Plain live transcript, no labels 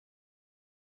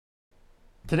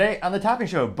Today on the Topping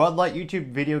Show, Bud Light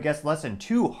YouTube video gets less than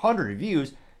 200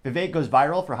 views. Vivek goes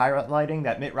viral for highlighting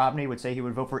that Mitt Romney would say he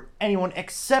would vote for anyone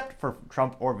except for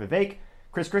Trump or Vivek.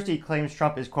 Chris Christie claims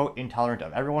Trump is, quote, intolerant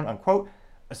of everyone, unquote.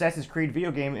 Assassin's Creed video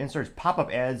game inserts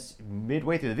pop-up ads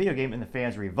midway through the video game and the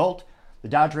fans revolt. The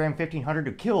Dodge Ram 1500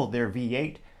 to kill their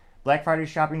V8. Black Friday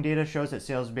shopping data shows that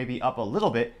sales may be up a little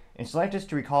bit, and Stellantis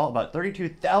to recall about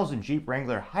 32,000 Jeep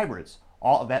Wrangler hybrids.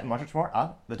 All of that and much more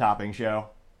on the Topping Show.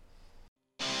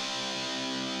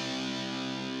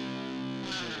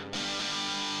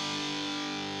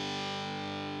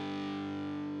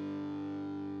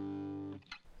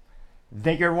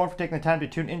 Thank you everyone for taking the time to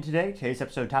tune in today. Today's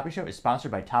episode of Topping Show is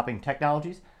sponsored by Topping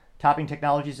Technologies. Topping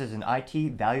Technologies is an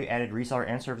IT value-added reseller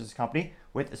and services company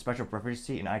with a special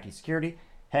proficiency in IT security.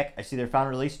 Heck, I see their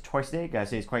founder release twice a day. Gotta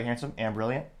say he's quite handsome and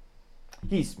brilliant.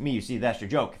 He's me, you see, that's your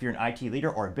joke. If you're an IT leader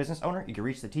or a business owner, you can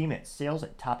reach the team at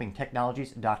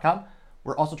sales@toppingtechnologies.com.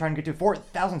 We're also trying to get to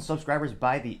 4,000 subscribers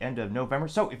by the end of November,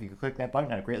 so if you could click that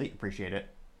button, I'd greatly appreciate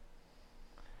it.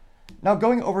 Now,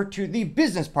 going over to the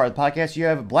business part of the podcast, you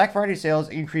have Black Friday sales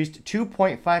increased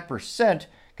 2.5%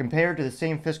 compared to the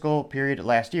same fiscal period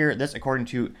last year. This according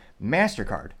to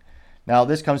MasterCard. Now,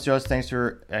 this comes to us thanks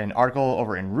to an article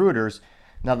over in Reuters.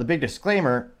 Now, the big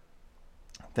disclaimer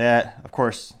that, of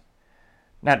course,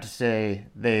 not to say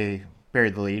they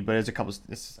buried the lead, but it's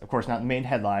of course not the main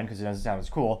headline because it doesn't sound as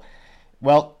cool.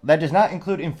 Well, that does not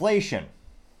include inflation,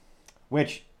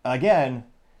 which, again,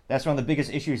 that's one of the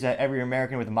biggest issues that every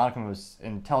American with a modicum of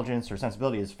intelligence or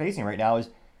sensibility is facing right now is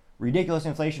ridiculous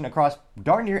inflation across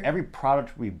darn near every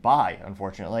product we buy,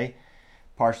 unfortunately.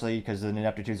 Partially because of the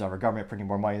ineptitudes of our government printing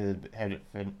more money than had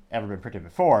ever been printed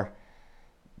before.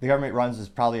 The government runs as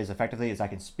probably as effectively as I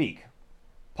can speak.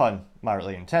 Pun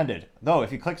moderately intended. Though,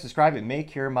 if you click subscribe, it may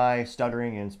cure my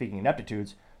stuttering and speaking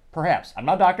ineptitudes. Perhaps. I'm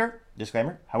not a doctor.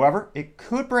 Disclaimer. However, it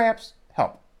could perhaps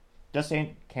help. Just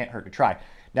saying, can't hurt to try.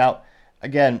 Now,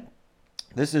 again,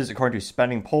 this is according to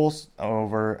Spending Pulse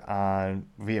over on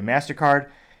via MasterCard,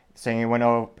 saying it went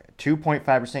up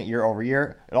 2.5% year over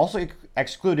year. It also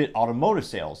excluded automotive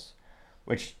sales,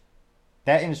 which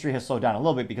that industry has slowed down a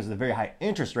little bit because of the very high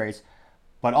interest rates.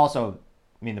 But also,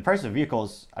 I mean, the price of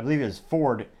vehicles, I believe it is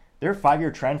Ford, their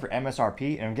 5-year trend for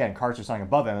MSRP, and again, cars are selling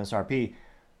above MSRP,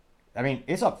 I mean,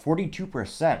 it's up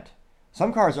 42%.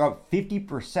 Some cars are up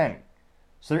 50%.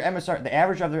 So their the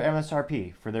average of their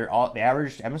MSRP for the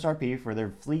average MSRP for their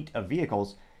fleet of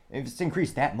vehicles, it's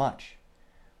increased that much,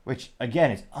 which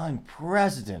again is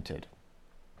unprecedented.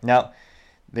 Now,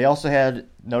 they also had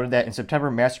noted that in September,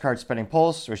 MasterCard Spending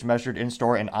Pulse, which measured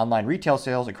in-store and online retail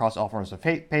sales across all forms of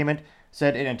payment,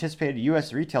 said it anticipated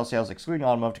U.S. retail sales, excluding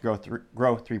automotive, to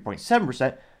grow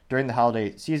 3.7% during the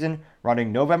holiday season,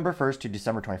 running November 1st to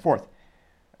December 24th.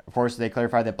 Of course, they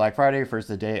clarified that Black Friday refers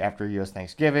to the day after U.S.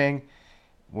 Thanksgiving,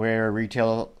 where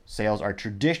retail sales are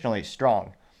traditionally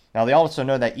strong. Now, they also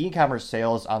know that e-commerce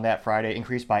sales on that Friday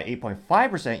increased by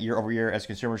 8.5% year over year as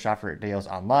consumers shop for deals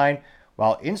online,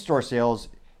 while in-store sales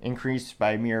increased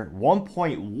by a mere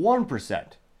 1.1%,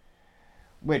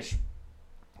 which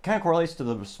kind of correlates to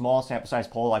the small sample size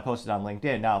poll I posted on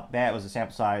LinkedIn. Now, that was a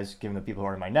sample size given the people who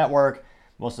are in my network.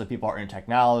 Most of the people are in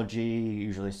technology,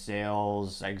 usually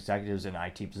sales, executives in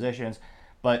IT positions.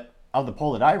 But of the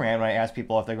poll that I ran, when I asked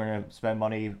people if they're going to spend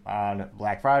money on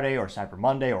Black Friday or Cyber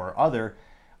Monday or other,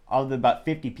 of the about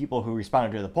 50 people who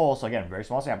responded to the poll, so again, very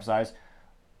small sample size,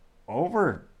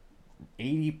 over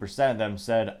 80% of them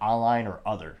said online or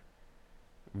other.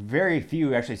 Very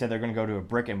few actually said they're going to go to a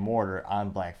brick and mortar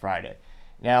on Black Friday.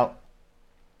 Now,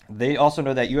 they also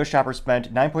know that U.S. shoppers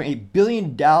spent $9.8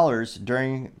 billion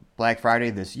during Black Friday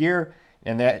this year,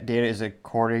 and that data is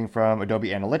according from Adobe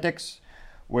Analytics,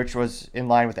 which was in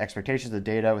line with expectations of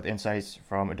data with insights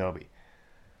from Adobe.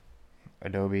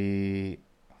 So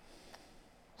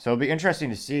it'll be interesting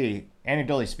to see,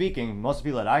 anecdotally speaking, most of the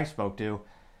people that I spoke to,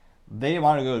 they didn't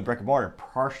want to go to brick and mortar,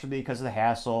 partially because of the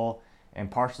hassle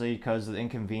and partially because of the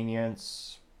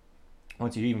inconvenience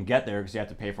once you even get there, because you have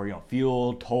to pay for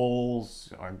fuel,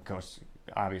 tolls, or of course,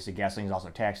 obviously gasoline is also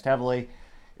taxed heavily.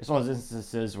 It's one of those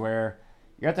instances where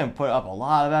you have to put up a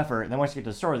lot of effort, and then once you get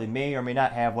to the store, they may or may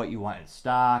not have what you want in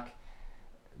stock.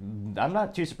 I'm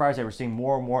not too surprised that we're seeing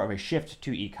more and more of a shift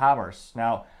to e-commerce.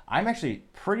 Now, I'm actually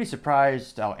pretty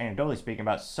surprised, anecdotally speaking,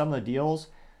 about some of the deals.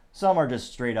 Some are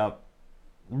just straight up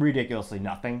ridiculously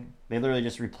nothing. They literally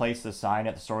just replace the sign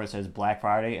at the store that says Black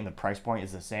Friday, and the price point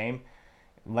is the same.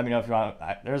 Let me know if you want.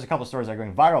 There's a couple of stores that are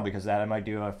going viral because of that. I might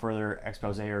do a further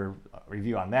expose or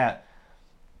review on that.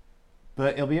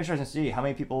 But it'll be interesting to see how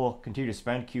many people continue to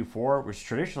spend Q4, which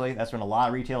traditionally, that's when a lot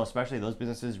of retail, especially those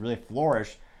businesses, really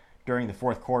flourish during the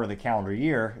fourth quarter of the calendar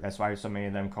year. That's why so many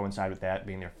of them coincide with that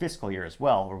being their fiscal year as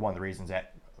well, or one of the reasons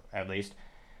at least.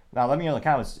 Now, let me know in the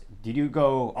comments, did you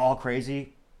go all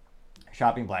crazy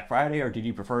shopping Black Friday, or did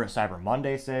you prefer a Cyber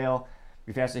Monday sale?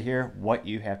 Be fast to hear what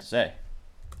you have to say.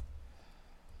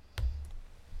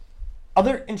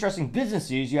 Other interesting business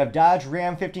news, you have Dodge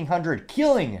Ram 1500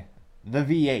 killing the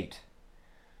V8.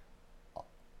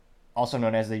 Also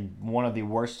known as one of the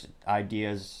worst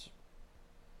ideas,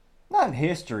 not in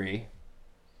history,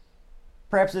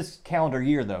 perhaps this calendar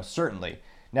year though, certainly.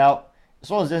 Now, as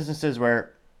well as instances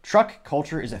where truck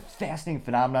culture is a fascinating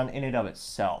phenomenon in and of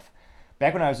itself.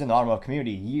 Back when I was in the automotive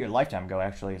community, a lifetime ago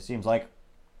actually, it seems like,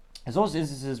 as well as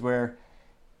instances where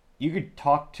you could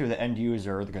talk to the end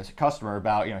user or the customer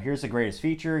about, here's the greatest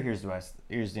feature, here's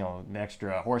the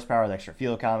extra horsepower, the extra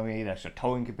fuel economy, the extra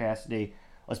towing capacity.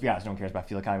 Let's be honest, no one cares about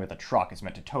fuel economy with a truck. It's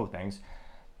meant to tow things.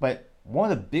 But one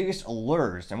of the biggest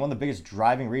allures and one of the biggest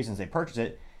driving reasons they purchase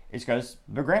it is because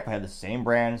their grandpa had the same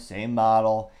brand, same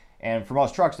model, and for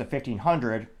most trucks, the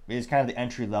 1500 is kind of the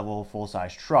entry-level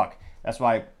full-size truck. That's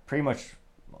why pretty much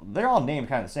they're all named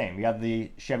kind of the same. You have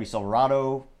the Chevy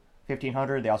Silverado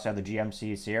 1500. They also have the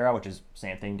GMC Sierra, which is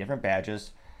same thing, different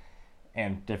badges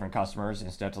and different customers,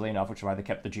 incidentally enough, which is why they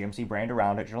kept the GMC brand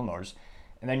around at General Motors.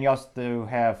 And then you also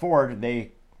have Ford.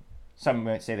 Some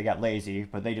might say they got lazy,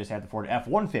 but they just had the Ford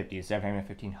F-150 instead of having a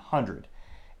 1500.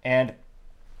 And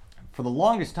for the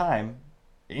longest time,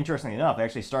 interestingly enough, they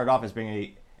actually started off as being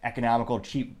a economical,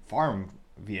 cheap farm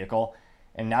vehicle,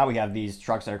 and now we have these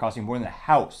trucks that are costing more than a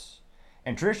house.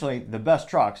 And traditionally, the best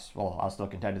trucks, well, I'll still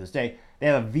contend to this day, they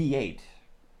have a V8,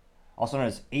 also known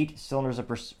as 8 cylinders of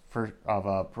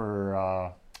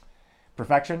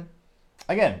perfection.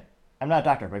 Again, I'm not a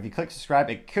doctor, but if you click subscribe,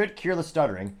 it could cure the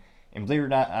stuttering. And believe it or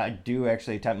not, I do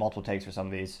actually attempt multiple takes for some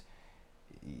of these,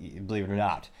 believe it or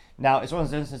not. Now, it's one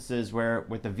of those instances where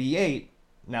with the V8,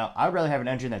 now I would rather have an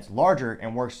engine that's larger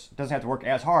and doesn't have to work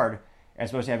as hard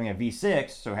as opposed to having a V6,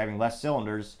 so having less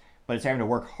cylinders, but it's having to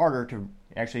work harder to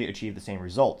actually achieve the same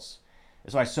results.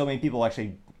 That's why so many people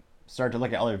actually started to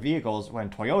look at other vehicles when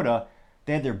Toyota,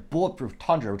 they had their bulletproof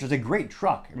Tundra, which is a great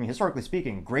truck. I mean, historically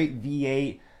speaking, great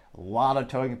V8, a lot of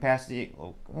towing capacity,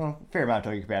 fair amount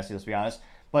of towing capacity, let's be honest,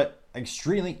 but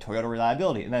extremely Toyota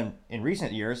reliability. And then in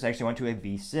recent years, they actually went to a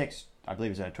V6, I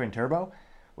believe it's a twin turbo,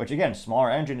 which again,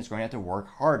 smaller engine is going to have to work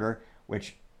harder,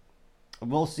 which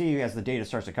we'll see as the data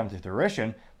starts to come to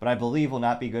fruition, but I believe will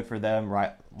not be good for them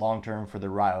long-term for the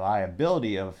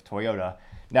reliability of Toyota.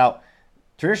 Now,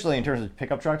 traditionally, in terms of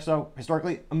pickup trucks, though,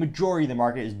 historically, a majority of the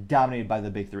market is dominated by the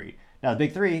big three. Now, the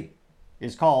big three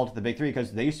is called the big three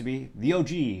because they used to be the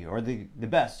OG, or the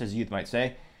best, as youth might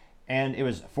say, and it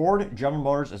was Ford, General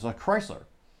Motors, as well as Chrysler.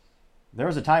 There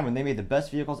was a time when they made the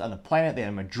best vehicles on the planet. They had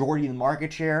a majority of the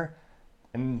market share,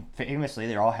 and famously,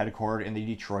 they're all headquartered in the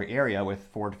Detroit area, with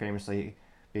Ford famously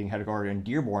being headquartered in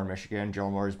Dearborn, Michigan,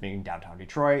 General Motors being downtown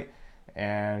Detroit,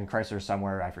 and Chrysler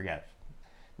somewhere, I forget.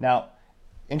 Now,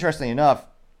 interestingly enough,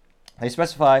 they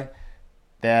specify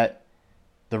that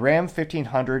the Ram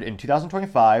 1500 in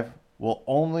 2025 the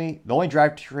only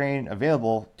drivetrain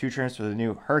available, 2 trims for the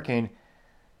new Hurricane.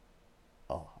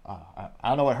 I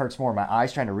don't know what hurts more, my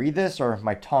eyes trying to read this or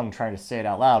my tongue trying to say it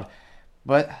out loud,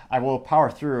 but I will power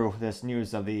through this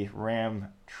news of the Ram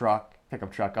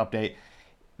pickup truck update.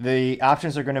 The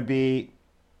options are going to be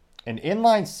an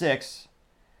inline 6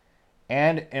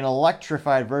 and an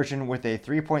electrified version with a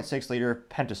 3.6 liter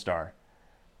Pentastar.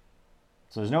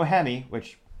 So there's no Hemi,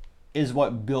 which is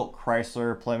what built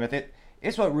Chrysler, Plymouth.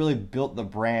 It's what really built the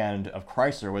brand of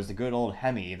Chrysler, was the good old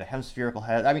Hemi, the hemispherical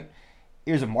head. I mean,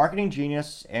 he was a marketing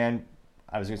genius, and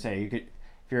I was going to say,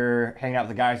 if you're hanging out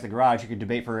with the guys in the garage, you could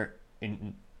debate for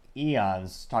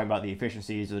eons talking about the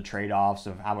efficiencies of the trade-offs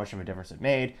of how much of a difference it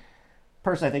made.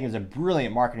 Personally, I think it was a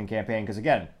brilliant marketing campaign because,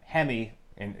 again, Hemi,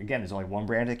 and again, there's only one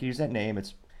brand that can use that name.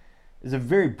 It's a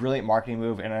very brilliant marketing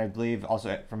move, and I believe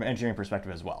also from an engineering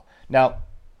perspective as well. Now,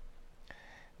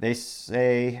 they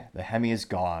say the Hemi is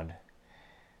gone.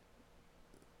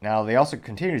 Now, they also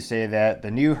continue to say that the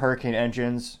new Hurricane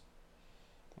engines,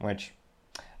 which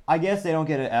I guess they don't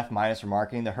get an F- for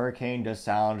marketing. The Hurricane does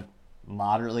sound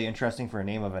moderately interesting for a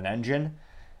name of an engine.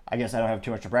 I guess I don't have too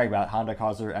much to brag about. Honda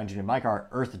calls their engine in my car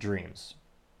Earth Dreams.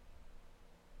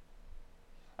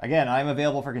 Again, I'm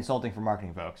available for consulting for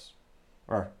marketing folks.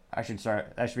 Or that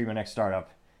should be my next startup,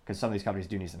 because some of these companies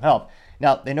do need some help.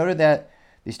 Now, they noted that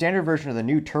the standard version of the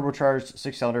new turbocharged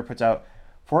 6-cylinder puts out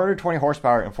 420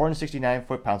 horsepower and 469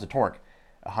 foot-pounds of torque.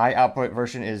 A high-output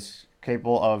version is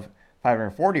capable of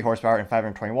 540 horsepower and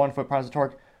 521 foot-pounds of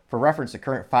torque. For reference, the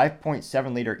current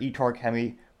 5.7-liter e-torque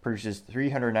Hemi produces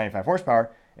 395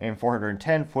 horsepower and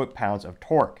 410 foot-pounds of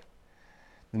torque.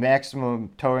 The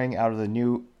maximum towing out of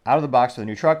the box for the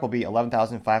new truck will be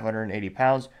 11,580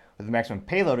 pounds with a maximum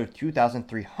payload of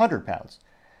 2,300 pounds.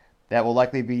 That will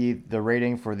likely be the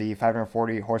rating for the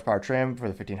 540 horsepower trim for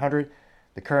the 1500.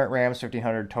 The current Ram's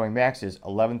 1500 towing max is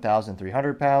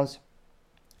 11,300 pounds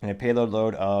and a payload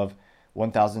load of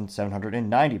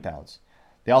 1,790 pounds.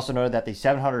 They also noted that the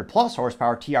 700 plus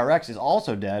horsepower TRX is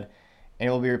also dead and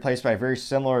it will be replaced by a very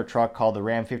similar truck called the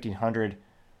Ram 1500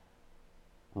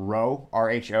 RHO,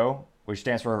 RHO, which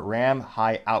stands for Ram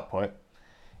High Output.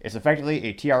 It's effectively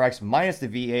a TRX minus the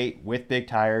V8 with big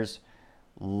tires,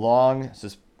 long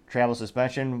travel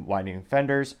suspension, widening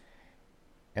fenders,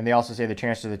 and they also say the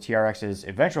chance of the TRX's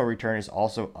eventual return is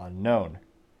also unknown.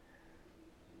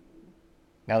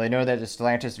 Now they know that the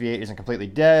Stellantis V8 isn't completely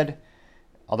dead,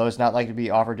 although it's not likely to be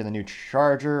offered in the new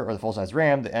Charger or the full-size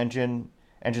Ram. The engines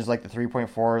like the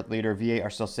 3.4-liter V8 are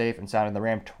still safe and sound in the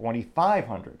Ram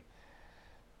 2500.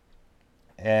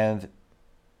 And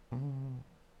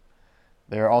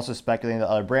they're also speculating that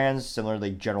other brands,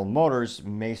 similarly General Motors,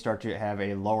 may start to have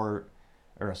a lower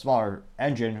or a smaller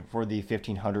engine for the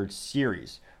 1500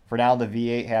 series. For now, the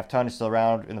V8 half-ton is still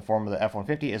around in the form of the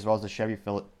F-150 as well as the Chevy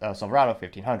Silverado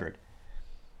 1500.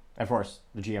 And of course,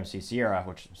 the GMC Sierra,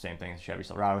 which is the same thing as Chevy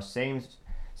Silverado, same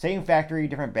factory,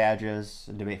 different badges.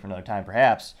 A debate for another time,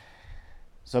 perhaps.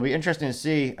 So it'll be interesting to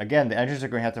see. Again, the engines are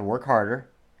going to have to work harder.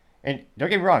 And don't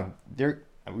get me wrong,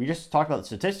 we just talked about,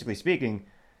 statistically speaking,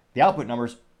 the output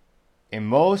numbers in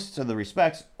most of the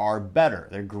respects are better.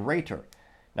 They're greater.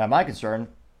 Now, my concern,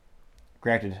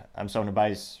 granted, I'm someone who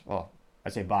buys, well, I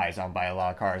say buys, I don't buy a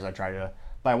lot of cars. I try to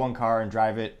buy one car and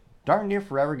drive it darn near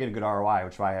forever, get a good ROI,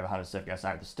 which is why I have a Honda Civic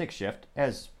SI with a stick shift,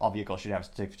 as all vehicles should have a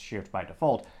stick shift by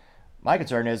default. My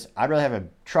concern is I'd rather have a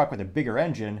truck with a bigger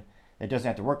engine that doesn't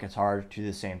have to work as hard to do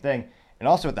the same thing. And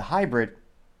also with the hybrid,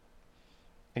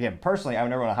 again, personally, I would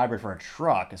never want a hybrid for a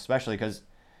truck, especially because,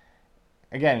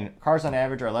 again, cars on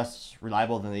average are less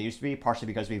reliable than they used to be, partially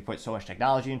because we put so much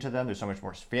technology into them. There's so much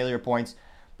more failure points.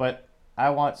 But I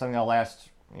want something that'll last,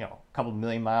 a couple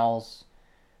million miles,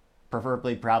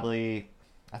 preferably, probably.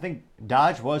 I think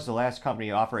Dodge was the last company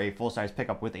to offer a full-size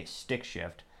pickup with a stick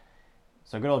shift.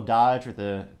 So good old Dodge with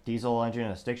a diesel engine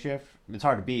and a stick shift, it's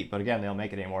hard to beat, but again, they don't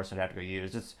make it anymore, so they have to go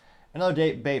used. It's another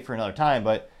debate for another time,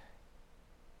 but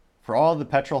for all the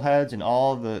petrol heads and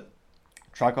all the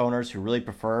truck owners who really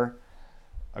prefer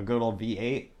a good old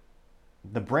V8,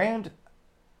 the brand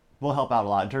will help out a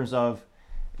lot in terms of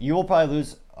you will probably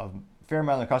lose a fair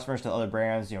amount of customers to other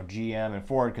brands, GM and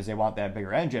Ford, because they want that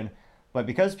bigger engine. But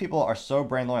because people are so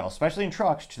brand loyal, especially in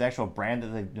trucks, to the actual brand that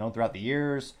they've known throughout the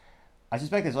years, I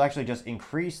suspect this will actually just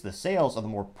increase the sales of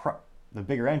the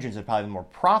bigger engines and probably the more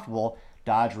profitable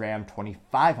Dodge Ram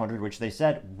 2500, which they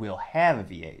said will have a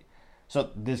V8.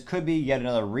 So this could be yet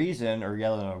another reason or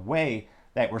yet another way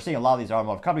that we're seeing a lot of these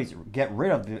automotive companies get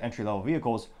rid of the entry-level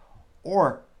vehicles,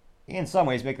 or in some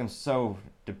ways make them so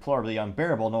deplorably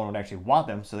unbearable no one would actually want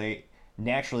them, so they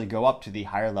naturally go up to the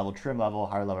higher level trim level,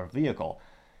 higher level vehicle.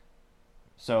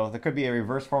 So there could be a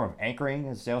reverse form of anchoring,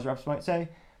 as sales reps might say.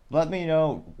 Let me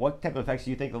know what type of effects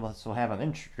you think this will have on the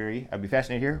industry. I'd be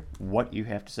fascinated to hear what you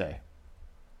have to say.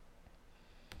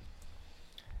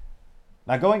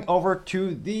 Now going over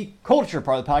to the culture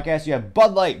part of the podcast, you have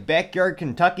Bud Light Backyard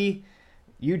Kentucky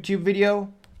YouTube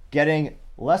video getting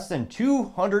less than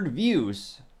 200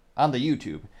 views on the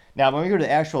YouTube. Now when we go to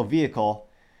the actual vehicle,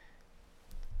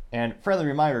 and friendly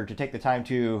reminder to take the time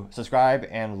to subscribe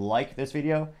and like this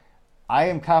video, I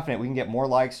am confident we can get more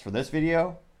likes for this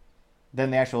video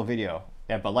than the actual video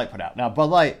that Bud Light put out. Now, Bud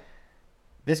Light,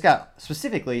 this got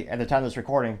specifically, at the time of this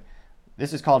recording,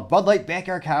 this is called Bud Light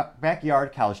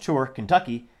Backyard College Tour,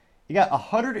 Kentucky. It got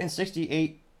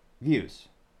 168 views.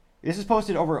 This is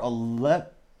posted over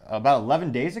about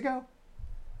 11 days ago.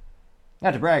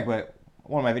 Not to brag, but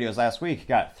one of my videos last week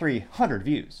got 300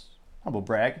 views. Humble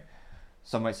brag.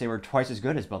 Some might say we're twice as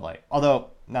good as Bud Light. Although,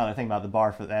 now that I think about it, the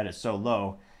bar for that is so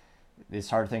low,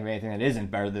 it's hard to think of anything that isn't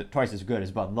better than twice as good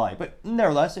as Bud Light. But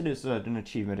nevertheless, it is an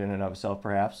achievement in and of itself,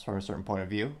 perhaps, from a certain point of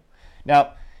view.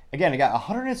 Now, again, it got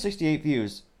 168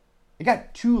 views. It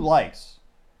got 2 likes.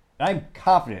 And I'm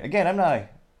confident. Again,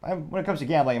 when it comes to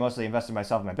gambling, I mostly invest in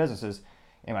myself and my businesses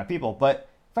and my people. But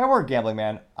if I were a gambling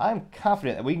man, I'm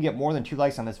confident that we can get more than 2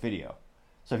 likes on this video.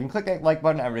 So if you can click that like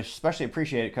button, I would especially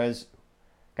appreciate it because,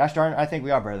 gosh darn, I think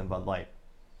we are better than Bud Light.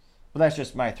 But that's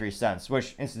just my 3 cents,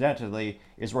 which incidentally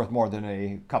is worth more than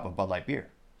a cup of Bud Light beer.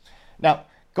 Now,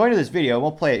 going to this video,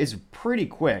 we'll play it. It's pretty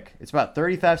quick. It's about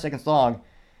 35 seconds long,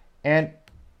 and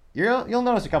you'll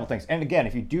notice a couple things. And again,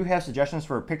 if you do have suggestions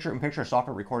for picture-in-picture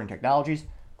software recording technologies,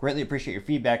 greatly appreciate your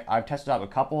feedback. I've tested out a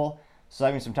couple So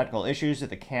having some technical issues with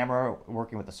the camera,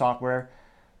 working with the software.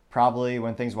 Probably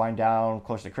when things wind down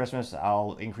close to Christmas,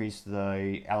 I'll increase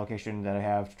the allocation that I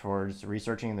have towards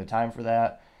researching the time for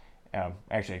that.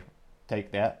 Actually,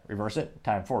 take that, reverse it,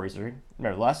 time for researching,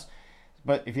 nevertheless.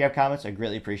 But if you have comments, I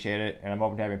greatly appreciate it. And I'm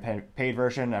open to having a paid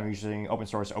version. I'm using open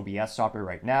source OBS software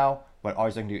right now, but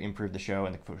always looking to improve the show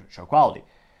and the show quality.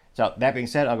 So that being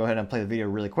said, I'll go ahead and play the video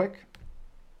really quick.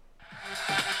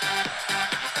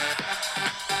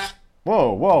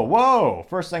 Whoa, whoa, whoa!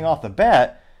 First thing off the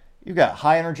bat, you've got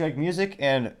high energetic music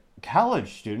and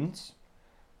college students.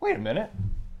 Wait a minute.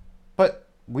 But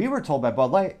we were told by Bud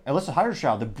Light, Alyssa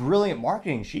Heiderschau, the brilliant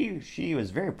marketing, she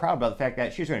was very proud about the fact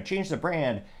that she was going to change the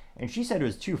brand, and she said it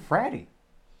was too fratty.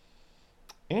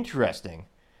 Interesting.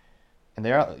 And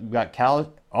there we got college.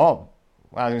 Oh,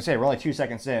 well, I was going to say, we're only 2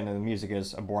 seconds in, and the music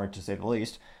is boring to say the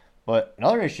least. But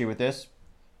another issue with this,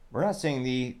 we're not seeing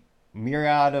the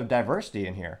myriad of diversity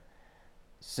in here.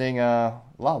 Seeing a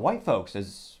lot of white folks,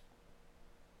 as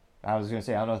I was going to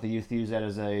say, I don't know if the youth use that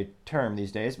as a term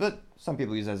these days, but some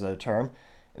people use it as a term.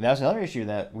 And that was another issue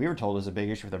that we were told is a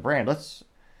big issue with the brand. Let's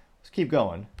keep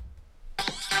going.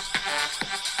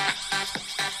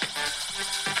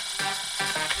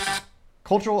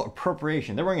 Cultural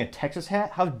appropriation. They're wearing a Texas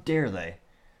hat? How dare they?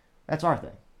 That's our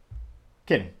thing.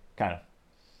 Kidding, kind of.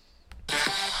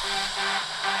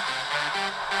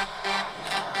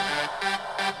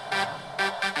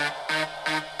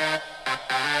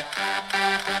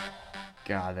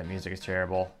 God, that music is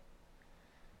terrible.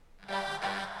 They're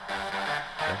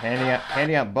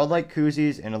handing out Bud Light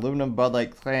koozies and aluminum Bud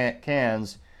Light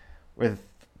cans with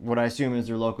what I assume is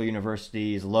their local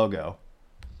university's logo.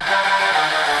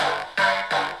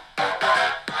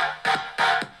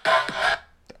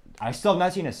 I still have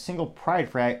not seen a single pride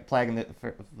flag in the...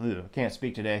 Can't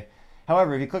speak today.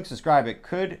 However, if you click subscribe, it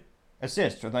could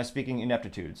assist with my speaking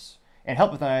ineptitudes and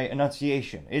help with my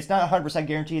enunciation. It's not 100%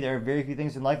 guaranteed. There are very few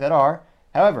things in life that are.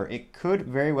 However, it could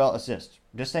very well assist.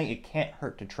 Just saying, it can't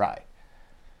hurt to try.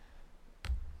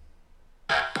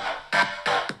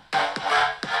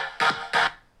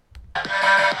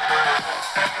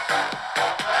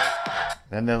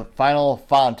 Then the final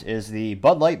font is the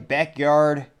Bud Light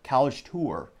Backyard College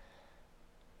Tour.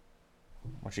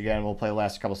 Which again, we'll play the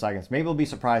last couple seconds. Maybe we'll be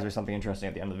surprised by something interesting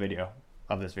at the end of the video.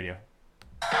 This video.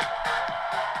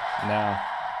 Now,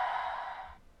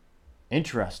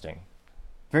 interesting.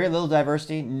 Very little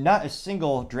diversity. Not a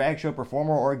single drag show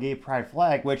performer or gay pride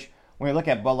flag, which, when we look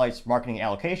at Bud Light's marketing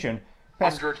allocation...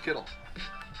 I'm George Kittle.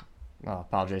 Oh,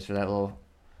 apologize for that little...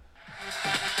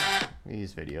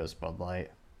 These videos, Bud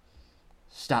Light.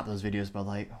 Stop those videos, Bud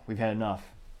Light. We've had enough.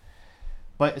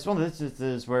 But it's one of those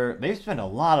instances where they've spent a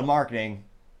lot of marketing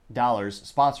dollars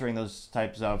sponsoring those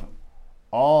types of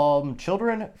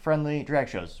children-friendly drag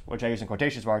shows, which I use in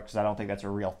quotation marks because I don't think that's a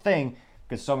real thing,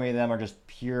 because so many of them are just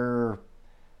pure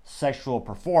sexual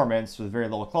performance with very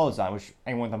little clothes on, which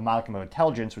anyone with a modicum of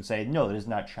intelligence would say, no, that is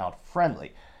not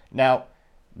child-friendly. Now,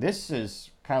 this is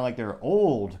kind of like their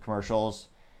old commercials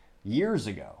years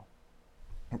ago.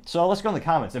 So let's go in the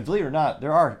comments. And believe it or not,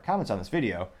 there are comments on this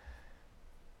video.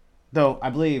 Though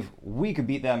I believe we could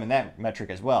beat them in that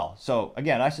metric as well. So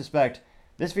again, I suspect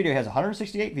this video has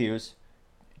 168 views,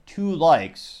 2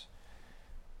 likes.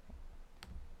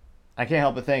 I can't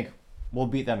help but think we'll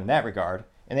beat them in that regard.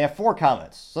 And they have 4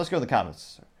 comments. So let's go to the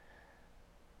comments.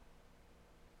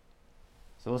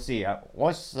 So let's see.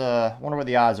 Wonder what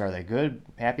the odds are. Are they good,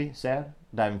 happy, sad?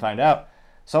 Dive and find out.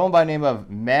 Someone by the name of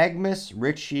Magnus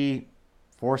Ritchie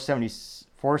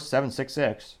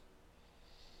 4766.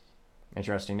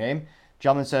 Interesting name.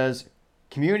 Gentleman says,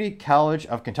 Community College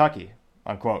of Kentucky,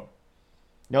 unquote.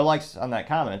 No likes on that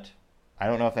comment. I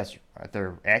don't know if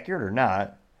they're accurate or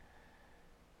not.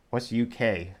 What's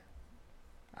UK?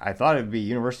 I thought it would be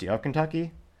University of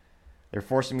Kentucky. They're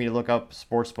forcing me to look up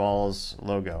sports ball's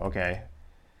logo. Okay.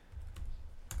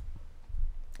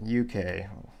 UK.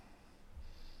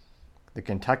 The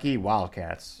Kentucky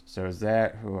Wildcats. So is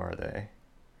that, who are they?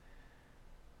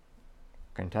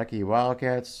 Kentucky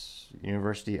Wildcats,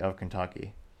 University of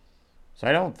Kentucky. So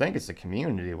I don't think it's a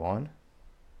community one.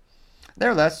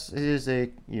 Nevertheless, it is a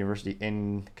university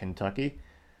in Kentucky.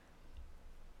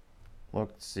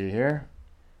 Let's see here.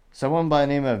 Someone by the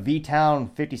name of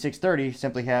VTown5630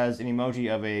 simply has an emoji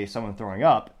of someone throwing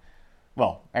up.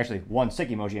 Well, actually, 1 sick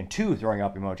emoji and 2 throwing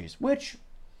up emojis, which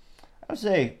I would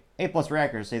say A+ for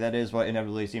accuracy. That is what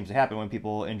inevitably seems to happen when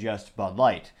people ingest Bud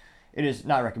Light. It is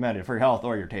not recommended for your health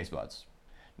or your taste buds.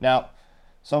 Now,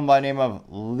 someone by the name of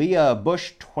Leah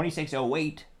Bush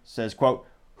 2608 says, quote,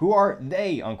 who are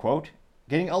they, unquote,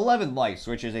 getting 11 likes,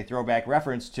 which is a throwback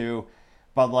reference to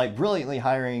Bud Light brilliantly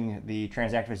hiring the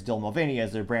trans activist Dylan Mulvaney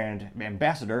as their brand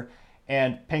ambassador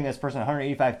and paying this person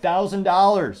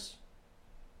 $185,000,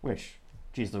 which,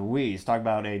 geez Louise, talk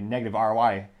about a negative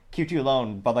ROI. Q2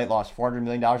 alone, Bud Light lost $400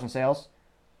 million in sales.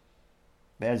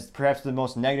 That is perhaps the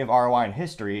most negative ROI in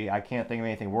history. I can't think of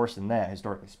anything worse than that,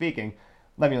 historically speaking.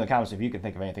 Let me know in the comments if you can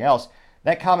think of anything else.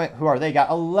 That comment, who are they,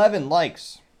 got 11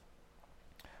 likes.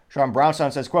 Sean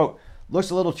Brownstone says, quote,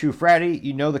 looks a little too fratty.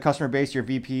 You know the customer base your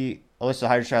VP, Alyssa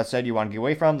Hydershot, said you want to get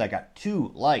away from. That got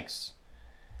 2 likes.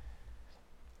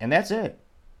 And that's it.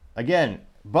 Again,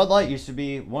 Bud Light used to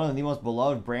be one of the most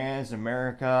beloved brands in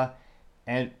America,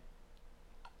 and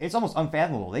it's almost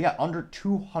unfathomable. They got under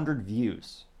 200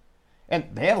 views. And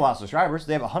they have a lot of subscribers.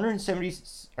 They have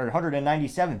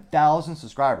 197,000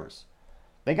 subscribers.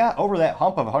 They got over that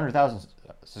hump of 100,000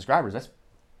 subscribers.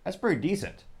 That's pretty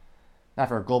decent. Not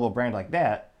for a global brand like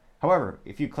that. However,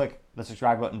 if you click the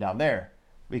subscribe button down there,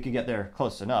 we could get there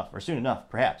close enough, or soon enough,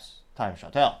 perhaps. Time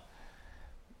shall tell.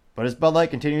 But as Bud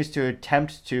Light continues to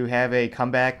attempt to have a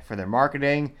comeback for their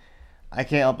marketing, I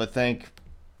can't help but think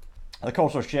the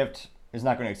cultural shift is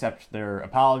not going to accept their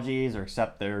apologies or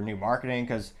accept their new marketing,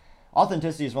 because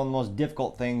authenticity is one of the most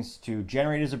difficult things to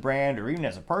generate as a brand or even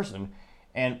as a person.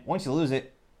 And once you lose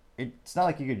it, it's not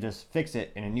like you could just fix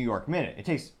it in a New York minute. It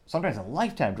takes sometimes a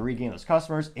lifetime to regain those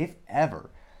customers, if ever.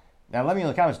 Now, let me know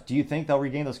in the comments, do you think they'll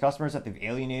regain those customers that they've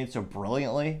alienated so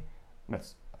brilliantly?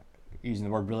 That's using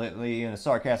the word brilliantly in a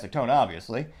sarcastic tone,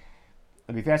 obviously.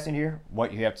 It'll be fascinating to hear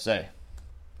what you have to say.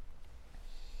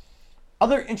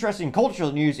 Other interesting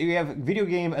cultural news, you have video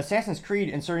game Assassin's Creed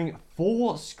inserting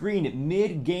full-screen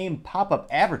mid-game pop-up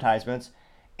advertisements,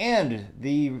 and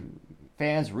the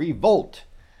fans revolt.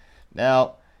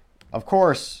 Now, of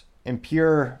course, in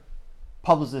pure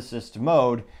publicist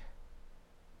mode,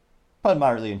 but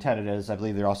moderately intended, as I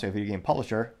believe they're also a video game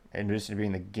publisher, in addition to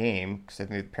being the game, because I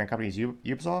think the parent company is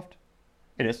Ubisoft?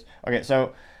 It is. Okay,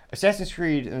 so Assassin's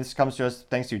Creed, and this comes to us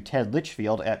thanks to Ted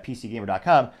Litchfield at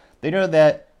PCGamer.com, they noted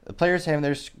that the players having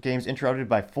their games interrupted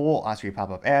by full on-screen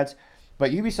pop-up ads,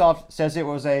 but Ubisoft says it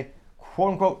was a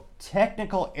quote-unquote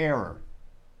technical error,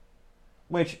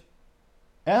 which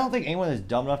I don't think anyone is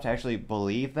dumb enough to actually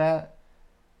believe that.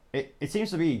 It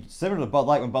seems to be similar to Bud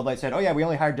Light when Bud Light said, oh yeah, we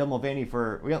only hired Dylan Mulvaney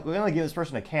we only gave this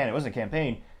person a can, it wasn't a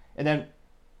campaign. And then,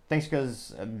 thanks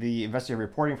because the investigative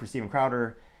reporting for Steven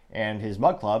Crowder and his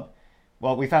Mug Club,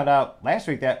 well, we found out last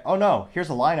week that, oh no, here's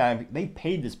a line item, they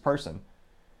paid this person.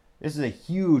 This is a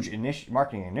huge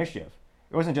marketing initiative.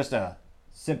 It wasn't just a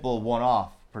simple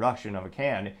one-off production of a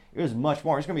can. It was much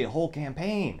more. It's going to be a whole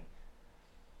campaign.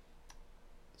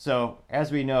 So,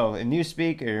 as we know, in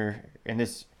Newspeak, or in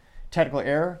this technical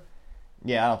error,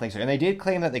 yeah, I don't think so. And they did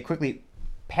claim that they quickly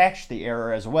patched the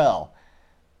error as well.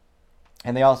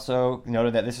 And they also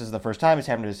noted that this is the first time it's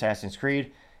happened to Assassin's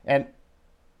Creed. And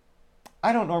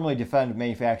I don't normally defend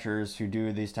manufacturers who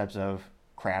do these types of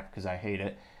crap, because I hate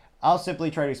it. I'll simply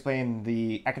try to explain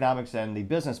the economics and the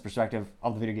business perspective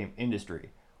of the video game industry,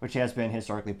 which has been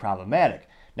historically problematic.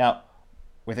 Now,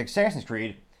 with Assassin's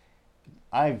Creed,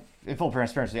 in full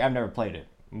transparency, I've never played it.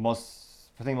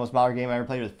 I think the most modern game I ever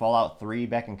played was Fallout 3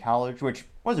 back in college, which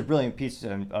was a brilliant piece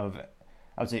of, I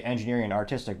would say, engineering and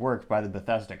artistic work by the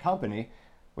Bethesda company,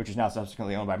 which is now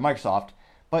subsequently owned by Microsoft.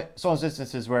 But so in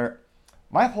instances where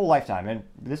my whole lifetime, and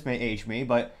this may age me,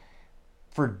 but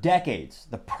for decades,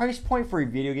 the price point for a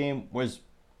video game was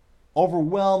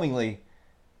overwhelmingly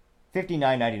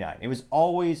 $59.99. It was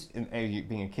always,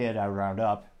 being a kid, I would round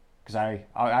up, because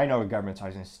I know the government's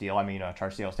always going to steal.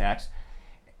 Charge sales tax.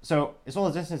 So it's one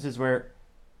of those instances where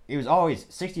it was always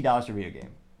 $60 for a video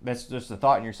game. That's just the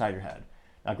thought in your side of your head.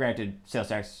 Now, granted, sales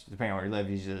tax, depending on where you live,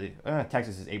 usually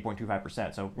Texas is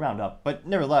 8.25%, so round up. But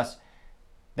nevertheless,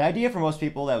 the idea for most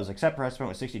people that was accept price point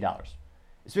was $60.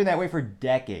 It's been that way for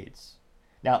decades.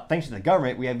 Now, thanks to the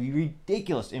government, we have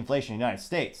ridiculous inflation in the United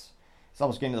States. It's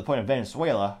almost getting to the point of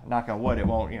Venezuela. Knock on wood, it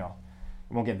won't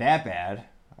get that bad.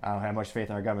 I don't have much faith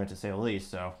in our government, to say the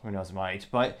least, so who knows, it might.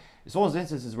 But it's one of those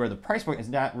instances where the price point is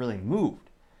not really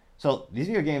moved. So these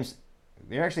video games,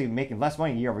 they're actually making less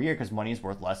money year over year because money is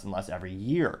worth less and less every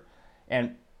year.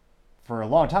 And for a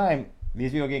long time,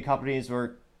 these video game companies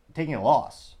were taking a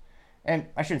loss. And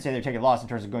I shouldn't say they're taking a loss in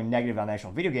terms of going negative on the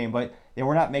actual video game, but they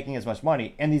were not making as much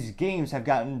money. And these games have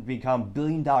become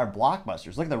billion-dollar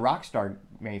blockbusters. Look at the Rockstar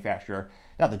manufacturer,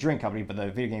 not the drink company, but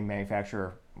the video game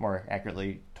manufacturer, more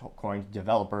accurately coined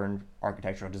developer and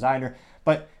architectural designer.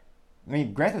 But,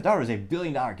 Grand Theft Auto is a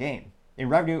billion-dollar game in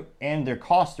revenue, and their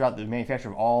costs throughout the manufacture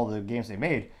of all the games they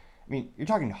made. You're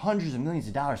talking hundreds of millions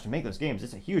of dollars to make those games.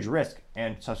 It's a huge risk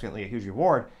and subsequently a huge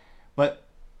reward. But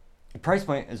the price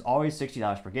point is always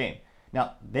 $60 per game.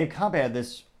 Now, they've combated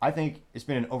this. I think it's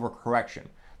been an overcorrection.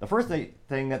 The first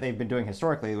thing that they've been doing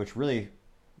historically, which really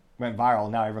went viral,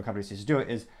 now every company seems to do it,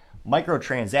 is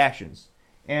microtransactions.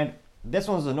 And this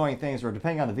one of those annoying things where,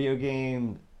 depending on the video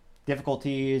game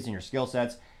difficulties and your skill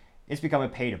sets, it's become a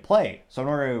pay-to-play. So in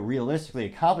order to realistically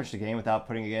accomplish the game without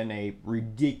putting in a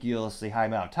ridiculously high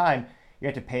amount of time, you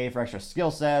have to pay for extra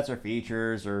skill sets or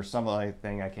features or some other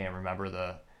thing. I can't remember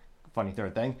the funny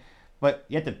third thing. But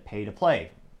you have to pay to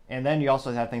play. And then you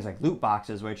also have things like loot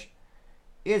boxes, which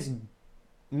is,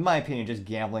 in my opinion, just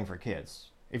gambling for kids.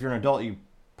 If you're an adult, you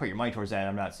put your money towards that.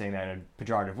 I'm not saying that in a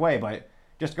pejorative way, but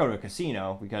just go to a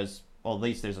casino because, well, at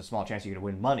least there's a small chance you're going to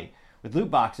win money. With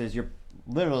loot boxes, you're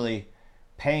literally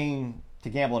paying to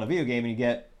gamble in a video game and you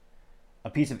get a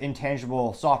piece of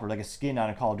intangible software, like a skin on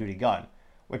a Call of Duty gun,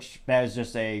 which that is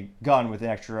just a gun with an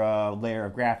extra layer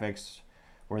of graphics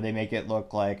where they make it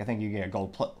look like, I think you get a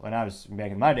gold when I was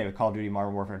back in my day with Call of Duty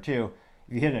Modern Warfare 2,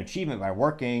 if you hit an achievement by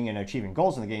working and achieving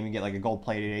goals in the game, you get like a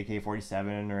gold-plated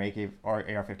AK-47 or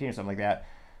AR-15 or something like that.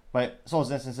 But so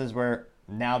those instances where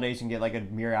nowadays you can get like a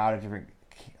myriad of different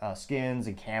skins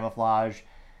and camouflage.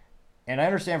 And I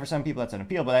understand for some people that's an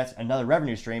appeal, but that's another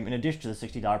revenue stream in addition to the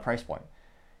 $60 price point.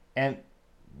 And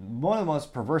one of the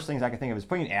most perverse things I can think of is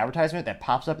putting an advertisement that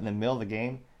pops up in the middle of the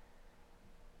game.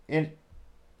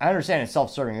 I understand it's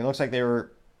self-serving. It looks like they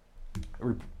were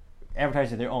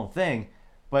advertising their own thing,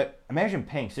 but imagine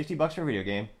paying $60 for a video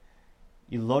game.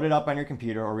 You load it up on your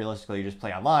computer, or realistically, you just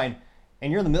play online,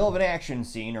 and you're in the middle of an action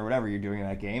scene or whatever you're doing in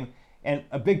that game, and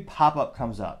a big pop-up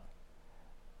comes up.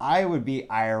 I would be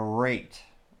irate,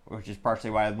 which is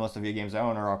partially why most of the games I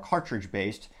own are all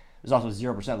cartridge-based. There's also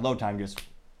 0% load time. Just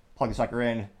plug the sucker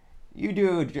in. You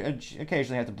do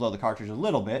occasionally have to blow the cartridge a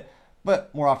little bit,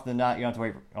 but more often than not, you don't have to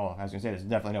wait for, I was going to say, there's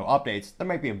definitely no updates. There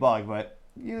might be a bug, but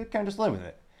you kind of just live with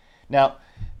it. Now,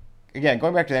 again,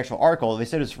 going back to the actual article, they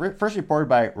said it's first reported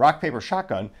by Rock, Paper,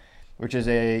 Shotgun, which is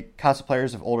a console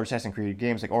players of older Assassin's Creed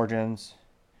games like Origins,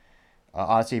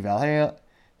 Odyssey, Valhalla,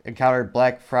 encountered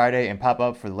Black Friday and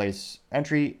pop-up for the latest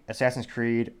entry, Assassin's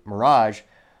Creed Mirage.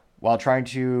 While trying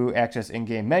to access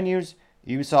in-game menus,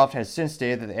 Ubisoft has since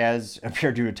stated that the ads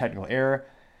appear due to technical error.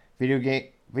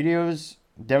 Videos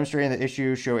demonstrating the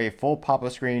issue show a full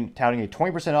pop-up screen touting a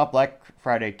 20% off Black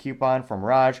Friday coupon from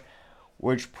Mirage,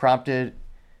 which prompted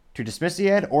to dismiss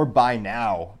the ad or buy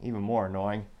now. Even more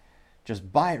annoying.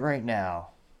 Just buy it right now.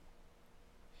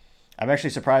 I'm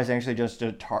actually surprised they actually just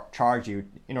charge you.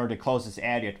 In order to close this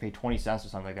ad, you have to pay 20 cents or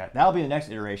something like that. That'll be the next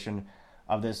iteration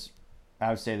of this, I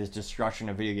would say, this destruction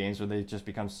of video games where they just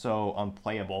become so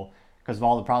unplayable because of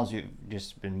all the problems you've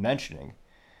just been mentioning.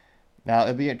 Now,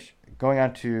 it'll be going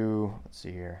on to, let's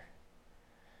see here.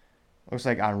 Looks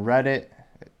like on Reddit,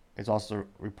 it's also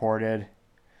reported,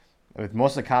 with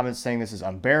most of the comments saying this is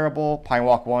unbearable.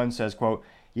 PineWalk1 says, quote,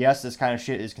 yes, this kind of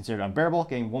shit is considered unbearable,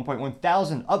 getting 1.1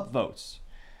 thousand upvotes.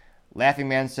 Laughing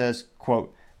Man says,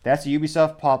 quote, that's a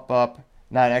Ubisoft pop-up,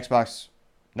 not an Xbox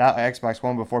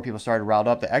One before people started riled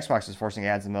up. The Xbox is forcing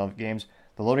ads in the middle of games.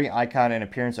 The loading icon and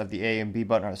appearance of the A and B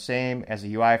button are the same as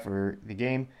the UI for the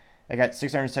game. I got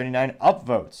 679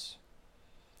 upvotes.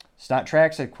 Snot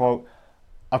Track said, quote,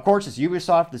 of course, it's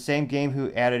Ubisoft, the same game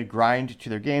who added grind to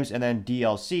their games and then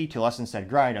DLC to lessen said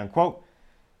grind, unquote.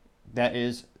 That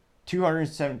is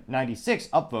 296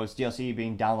 upvotes, DLC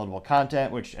being downloadable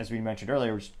content, which, as we mentioned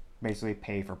earlier, was basically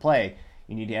pay for play.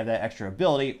 You need to have that extra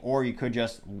ability, or you could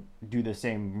just do the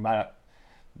same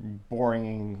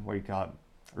boring,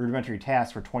 rudimentary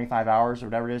task for 25 hours or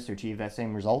whatever it is to achieve that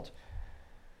same result.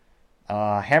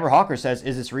 Hammer Hawker says,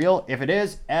 is this real? If it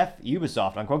is, F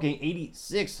Ubisoft. Unquote, getting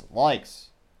 86 likes.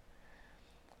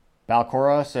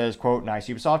 Valcora says, quote, nice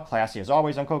Ubisoft, classy as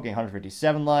always, unquote, getting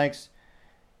 157 likes.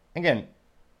 Again,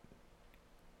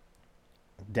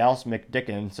 Dallas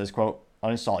McDickon says, quote,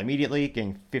 uninstall immediately,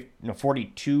 getting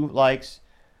 42 likes.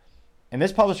 And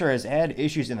this publisher has had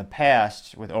issues in the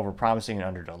past with overpromising and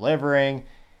under-delivering,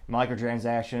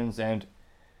 microtransactions, and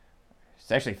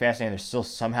it's actually fascinating. They're still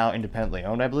somehow independently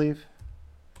owned, I believe.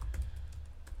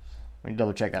 Let me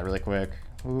double check that really quick.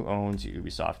 Who owns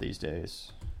Ubisoft these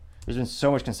days? There's been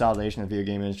so much consolidation in the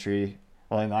video game industry,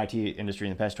 well, in the IT industry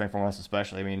in the past 24 months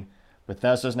especially. I mean,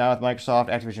 Bethesda's now with Microsoft.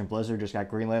 Activision Blizzard just got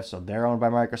greenlit, so they're owned by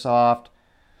Microsoft.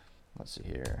 Let's see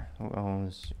here. Who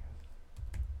owns?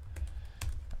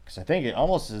 Because I think it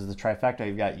almost is the trifecta.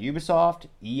 You've got Ubisoft,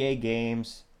 EA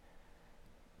Games,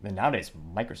 then nowadays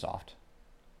Microsoft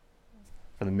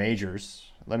for the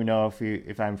majors. Let me know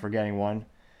if I'm forgetting one.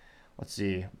 Let's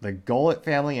see. The Gullet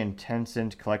family and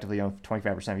Tencent collectively own 25%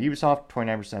 of Ubisoft,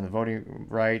 29% of the voting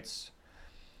rights.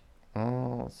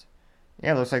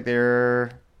 Yeah, looks like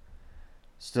they're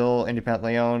Still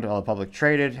independently owned, public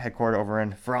traded, headquartered over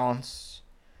in France.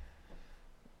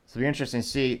 So it'll be interesting to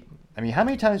see. I mean, how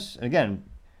many times, again,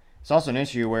 it's also an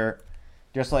issue where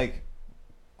just like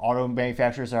auto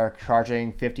manufacturers are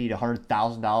charging $50,000 to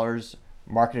 $100,000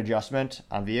 market adjustment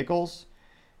on vehicles.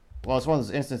 Well, it's one of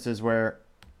those instances where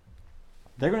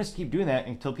they're going to keep doing that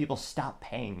until people stop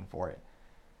paying for it.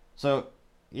 So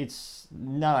it's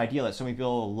not ideal that so many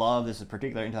people love this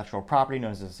particular intellectual property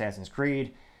known as Assassin's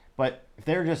Creed. But if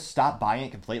they just stop buying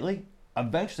it completely,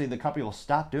 eventually the company will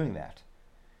stop doing that.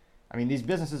 I mean, these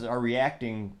businesses are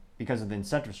reacting because of the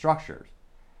incentive structures.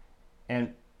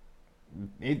 And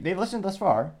they've listened thus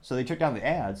far, so they took down the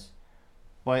ads.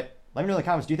 But let me know in the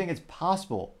comments, do you think it's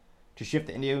possible to shift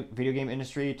the video game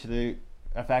industry to the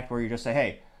effect where you just say,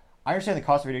 hey, I understand the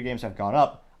cost of video games have gone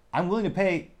up. I'm willing to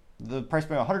pay the price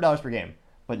point of $100 per game,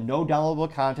 but no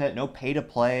downloadable content, no pay to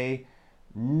play,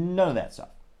 none of that stuff.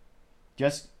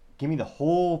 Just give me the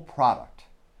whole product.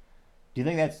 Do you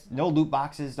think that's no loot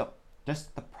boxes,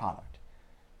 just the product?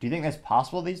 Do you think that's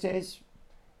possible these days?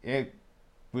 It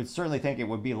would certainly think it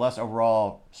would be less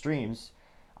overall streams.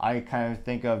 I kind of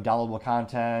think of downloadable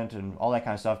content and all that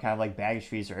kind of stuff, kind of like baggage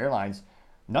fees or airlines.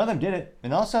 None of them did it.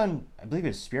 And all of a sudden, I believe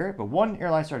it's Spirit, but one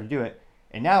airline started to do it.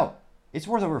 And now it's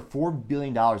worth over $4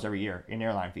 billion every year in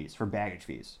airline fees for baggage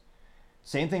fees.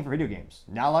 Same thing for video games.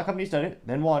 Now a lot of companies did it,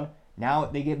 then one. Now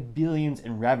they get billions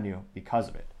in revenue because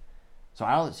of it. So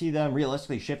I don't see them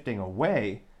realistically shifting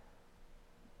away,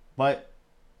 but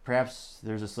perhaps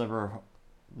there's a sliver of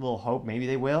little hope. Maybe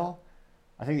they will.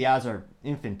 I think the odds are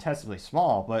infinitesimally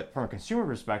small, but from a consumer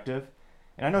perspective,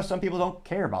 and I know some people don't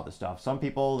care about this stuff. Some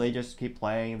people, they just keep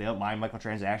playing. They don't mind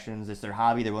microtransactions. It's their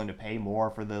hobby. They're willing to pay more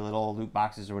for the little loot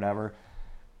boxes or whatever.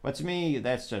 But to me,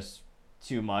 that's just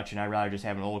too much, and I'd rather just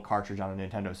have an old cartridge on a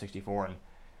Nintendo 64 and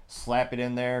slap it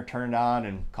in there, turn it on,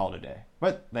 and call it a day.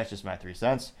 But that's just my 3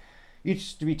 cents.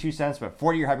 Used to be 2 cents, but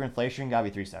 40-year hyperinflation, gotta be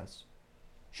 3 cents.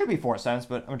 Should be 4 cents,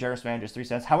 but I'm a generous man, just 3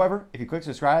 cents. However, if you click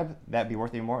subscribe, that'd be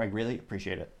worth even more. I really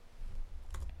appreciate it.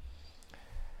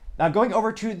 Now, going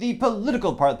over to the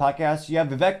political part of the podcast, you have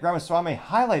Vivek Ramaswamy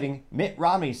highlighting Mitt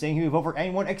Romney, saying he would vote for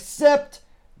anyone except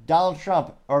Donald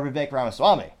Trump or Vivek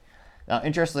Ramaswamy. Now,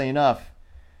 interestingly enough,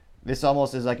 this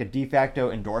almost is like a de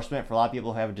facto endorsement for a lot of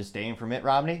people who have a disdain for Mitt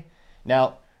Romney.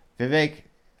 Now, Vivek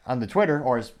on the Twitter,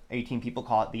 or as 18 people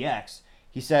call it, the X,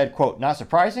 he said, quote, not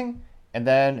surprising. And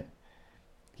then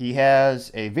he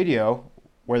has a video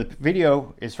where the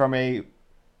video is from a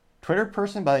Twitter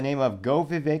person by the name of Go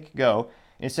Vivek Go.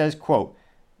 And it says, quote,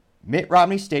 Mitt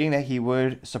Romney stating that he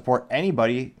would support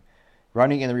anybody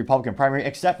running in the Republican primary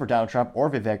except for Donald Trump or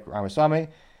Vivek Ramaswamy,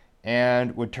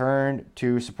 and would turn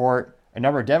to support a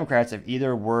number of Democrats if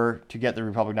either were to get the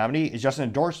Republican nominee, is just the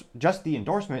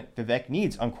endorsement Vivek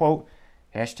needs, unquote,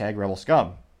 hashtag rebel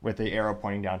scum, with the arrow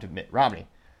pointing down to Mitt Romney.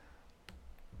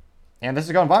 And this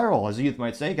has gone viral, as the youth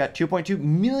might say. Got 2.2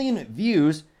 million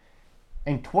views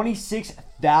and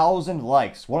 26,000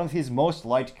 likes. One of his most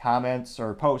liked comments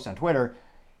or posts on Twitter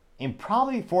in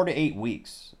probably 4 to 8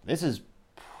 weeks. This is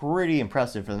pretty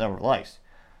impressive for the number of likes.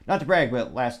 Not to brag,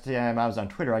 but last time I was on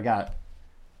Twitter, I got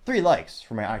 3 likes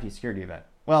for my IT security event.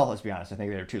 Well, let's be honest, I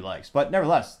think they were 2 likes. But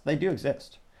nevertheless, they do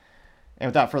exist. And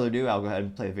without further ado, I'll go ahead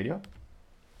and play the video.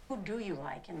 Who do you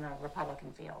like in the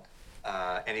Republican field?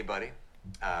 Anybody.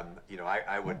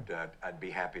 I'd be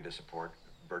happy to support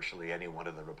virtually any one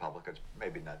of the Republicans.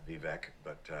 Maybe not Vivek,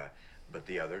 but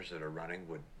the others that are running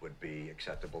would be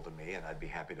acceptable to me, and I'd be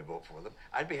happy to vote for them.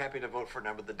 I'd be happy to vote for a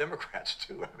number of the Democrats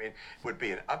too. I mean, it would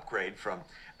be an upgrade from,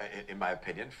 in my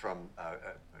opinion, from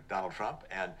Donald Trump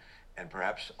and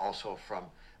perhaps also from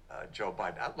Joe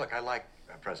Biden. Look, I like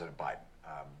President Biden.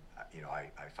 I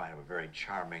find him a very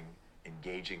charming,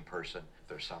 engaging person.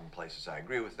 There's some places I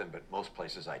agree with him, but most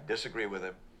places I disagree with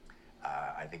him.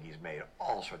 I think he's made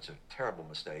all sorts of terrible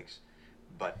mistakes,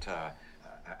 but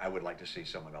I would like to see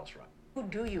someone else run. Who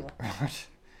do you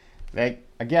like?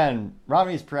 Again,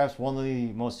 Romney is perhaps one of the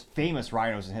most famous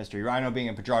rhinos in history. Rhino being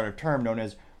a pejorative term known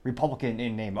as Republican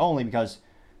in name only, because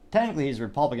technically he's a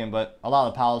Republican, but a lot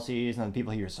of the policies and the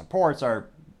people he supports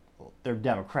they're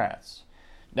Democrats.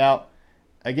 Now,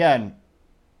 again,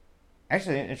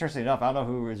 actually, interestingly enough, I don't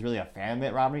know who is really a fan of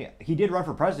Mitt Romney. He did run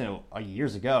for president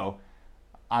years ago.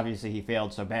 Obviously, he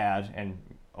failed so bad, and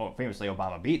famously,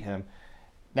 Obama beat him.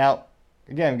 Now,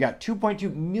 again, we've got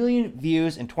 2.2 million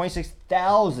views and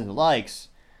 26,000 likes.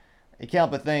 You can't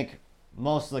help but think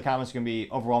most of the comments are going to be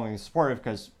overwhelmingly supportive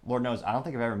because, Lord knows, I don't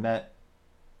think I've ever met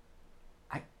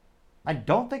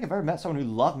someone who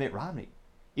loved Mitt Romney.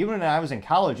 Even when I was in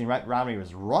college and Mitt Romney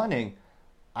was running,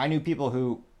 I knew people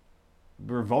who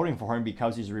were voting for him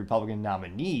because he's a Republican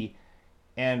nominee.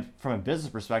 And from a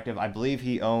business perspective, I believe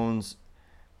he owns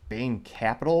Bain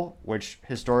Capital, which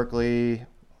historically,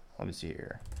 let me see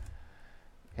here,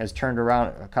 has turned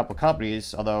around a couple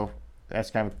companies, although that's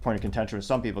kind of a point of contention with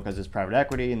some people because it's private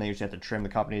equity and they usually have to trim the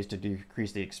companies to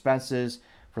decrease the expenses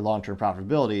for long-term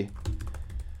profitability.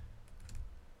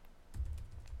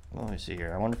 Well, let me see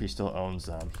here. I wonder if he still owns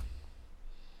them.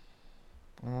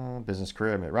 Business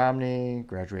career, Mitt Romney,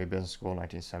 graduated business school in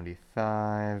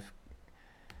 1975.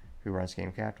 Who runs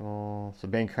Bain Capital? So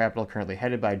Bain Capital currently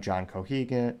headed by John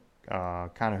Conahugan,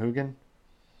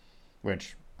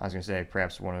 which I was going to say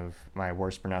perhaps one of my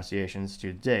worst pronunciations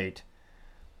to date.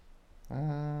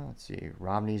 Let's see,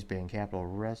 Romney's Bain Capital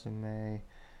resume.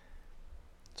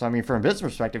 So I mean, from a business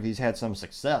perspective, he's had some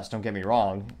success. Don't get me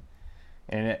wrong.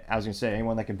 And I was going to say,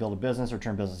 anyone that can build a business or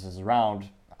turn businesses around,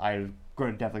 I'm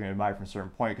definitely going to admire from a certain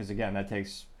point because again, that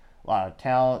takes a lot of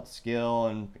talent, skill,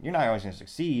 and you're not always going to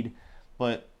succeed,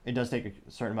 but it does take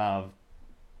a certain amount of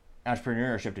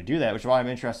entrepreneurship to do that, which is why I'm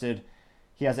interested.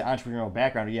 He has an entrepreneurial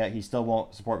background, yet he still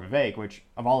won't support Vivek, which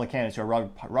of all the candidates who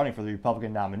are running for the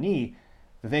Republican nominee,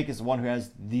 Vivek is the one who has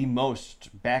the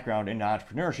most background in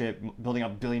entrepreneurship, building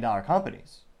up billion-dollar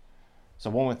companies.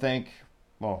 So one would think,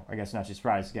 well, I guess not too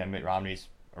surprised, again, Mitt Romney's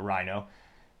a rhino.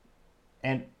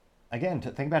 And again,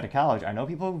 to think back to college, I know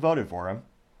people who voted for him.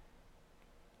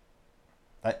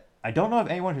 I don't know of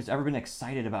anyone who's ever been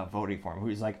excited about voting for him,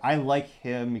 who's like, I like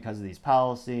him because of these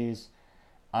policies.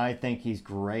 I think he's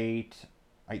great.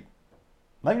 Let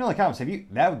me know in the comments.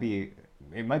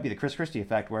 It might be the Chris Christie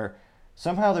effect where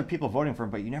somehow there are people voting for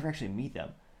him, but you never actually meet them.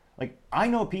 Like, I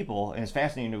know people, and it's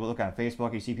fascinating to look on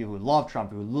Facebook, you see people who love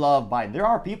Trump, who love Biden. There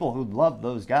are people who love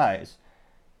those guys.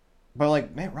 But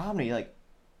like, Mitt Romney, like,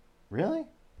 really?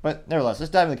 But nevertheless,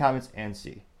 let's dive into the comments and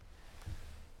see.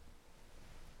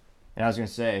 And I was going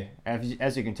to say,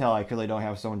 as you can tell, I clearly don't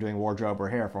have someone doing wardrobe or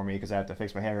hair for me because I have to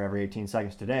fix my hair every 18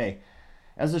 seconds today.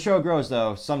 As the show grows,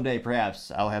 though, someday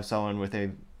perhaps I'll have someone with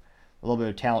a little bit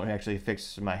of talent who actually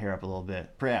fixes my hair up a little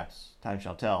bit. Perhaps. Time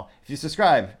shall tell. If you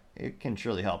subscribe, it can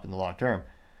surely help in the long term.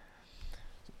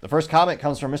 The first comment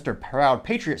comes from Mr. Proud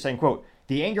Patriot saying, quote,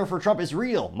 "The anger for Trump is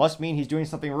real. Must mean he's doing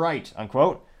something right,"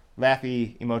 unquote.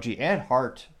 Laughy emoji and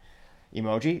heart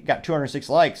emoji. Got 206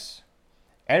 likes.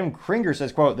 Adam Kringer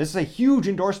says, quote, "This is a huge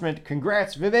endorsement.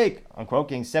 Congrats, Vivek," unquote,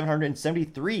 getting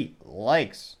 773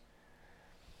 likes.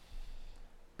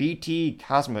 BT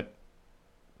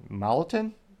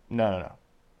Cosmopolitan? No.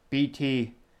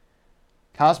 BT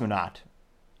Cosmonaut.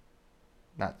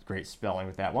 Not great spelling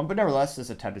with that one, but nevertheless, this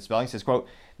attempted spelling says, quote,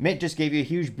 "Mitt just gave you a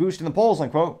huge boost in the polls,"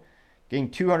 unquote, getting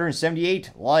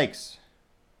 278 likes.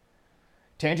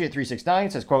 Tangent369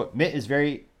 says, quote, "Mitt is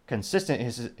very consistent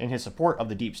in his support of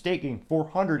the deep state," getting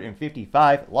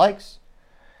 455 likes.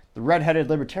 The redheaded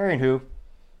libertarian who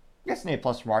gets an A+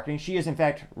 for marketing, she is in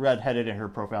fact redheaded in her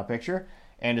profile picture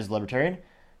and is libertarian.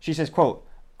 She says, quote,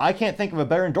 "I can't think of a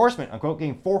better endorsement," unquote,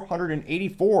 getting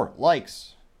 484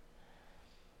 likes.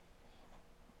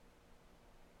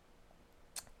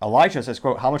 Elijah says,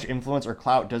 quote, "How much influence or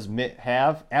clout does Mitt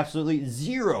have? Absolutely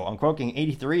zero," unquote, getting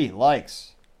 83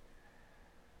 likes.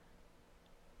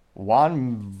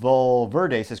 Juan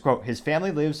Valverde says, quote, "His family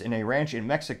lives in a ranch in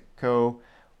Mexico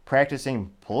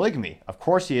practicing polygamy. Of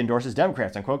course he endorses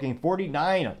Democrats," unquote, getting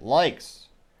 49 likes.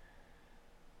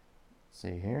 Let's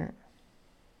see here.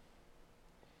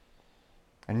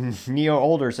 And Neo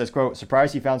Older says, quote,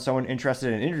 "Surprised he found someone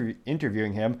interested in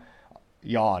interviewing him.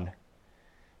 Yawn."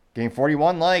 Getting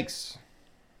 41 likes.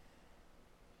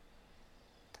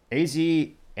 AZ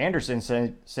Anderson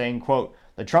saying, quote,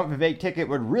 "The Trump Vivek ticket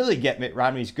would really get Mitt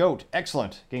Romney's goat.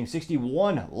 Excellent." Getting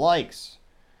 61 likes.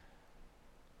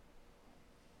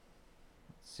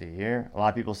 Let's see here. A lot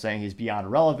of people saying he's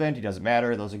beyond relevant. He doesn't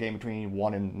matter. Those are getting between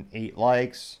 1 and 8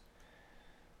 likes.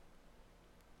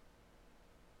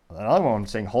 Another one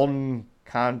saying Holden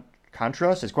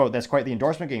Contra says, quote, "That's quite the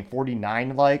endorsement," getting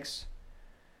 49 likes.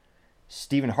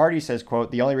 Stephen Hardy says,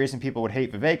 quote, "The only reason people would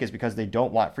hate Vivek is because they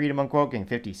don't want freedom," unquote, getting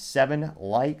 57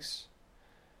 likes.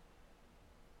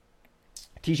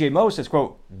 TJ Moe says,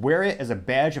 quote, "Wear it as a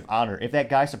badge of honor. If that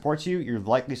guy supports you, you're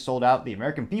likely sold out the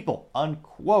American people,"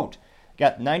 unquote.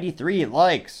 Got 93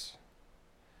 likes.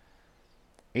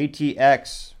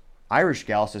 ATX Irish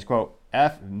Gal says, quote,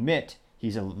 "F Mitt.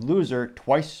 He's a loser,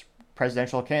 twice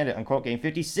presidential candidate," unquote, getting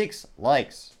 56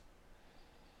 likes.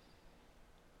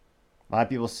 A lot of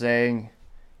people saying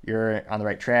you're on the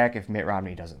right track if Mitt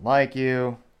Romney doesn't like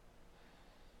you.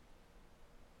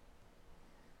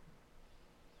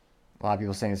 A lot of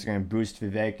people saying it's going to boost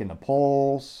Vivek in the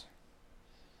polls.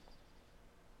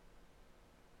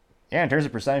 Yeah, in terms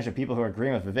of percentage of people who are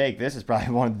agreeing with Vivek, this is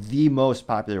probably one of the most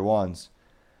popular ones.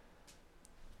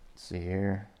 Let's see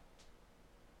here.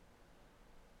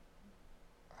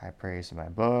 High praise in my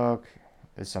book.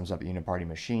 This sums up the uniparty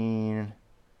machine.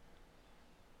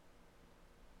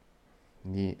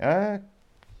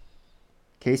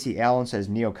 Casey Allen says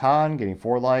neocon, getting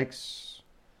 4 likes.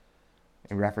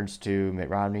 In reference to Mitt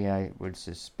Romney, I would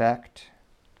suspect.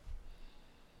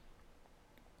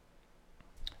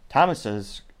 Thomas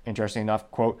says, interesting enough,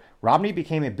 quote, Romney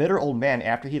became a bitter old man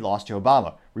after he lost to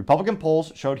Obama. Republican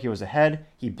polls showed he was ahead.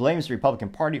 He blames the Republican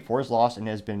Party for his loss and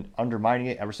has been undermining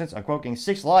it ever since, unquote, getting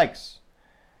 6 likes.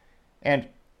 And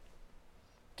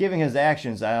given his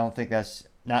actions, I don't think it's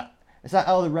not out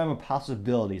of the realm of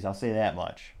possibilities, I'll say that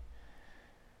much.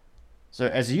 So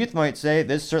as the youth might say,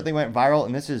 this certainly went viral,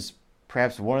 and this is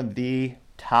perhaps one of the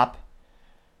top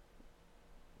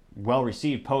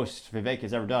well-received posts Vivek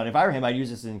has ever done. If I were him, I'd use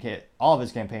this in all of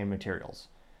his campaign materials.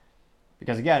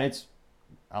 Because again, it's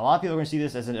a lot of people are going to see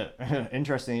this as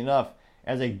interestingly enough,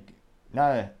 as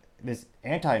this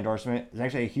anti-endorsement is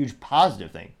actually a huge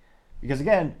positive thing. Because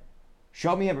again,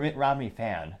 show me a Mitt Romney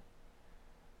fan.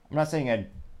 I'm not saying I'd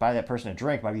buy that person a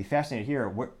drink, but I'd be fascinated to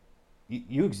hear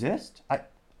you exist. I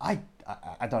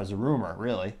thought it was a rumor,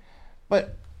 really,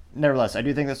 but nevertheless, I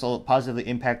do think this will positively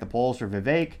impact the polls for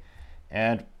Vivek.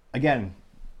 And again,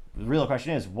 the real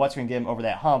question is, what's going to get him over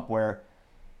that hump where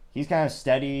he's kind of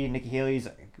steady? Nikki Haley's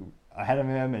ahead of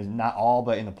him, is not all,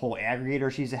 but in the poll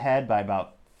aggregator, she's ahead by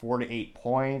about 4 to 8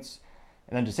 points.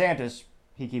 And then DeSantis,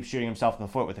 he keeps shooting himself in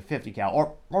the foot with a 50 cal.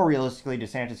 Or more realistically,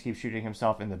 DeSantis keeps shooting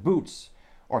himself in the boots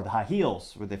or the high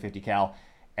heels with the 50 cal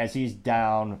as he's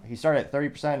down. He started at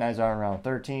 30%, now he's around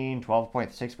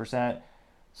 12.6%.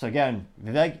 So again,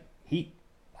 Vivek,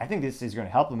 I think this is going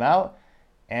to help him out.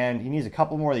 And he needs a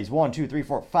couple more of these 1, 2, 3,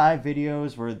 4, 5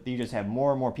 videos where you just have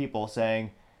more and more people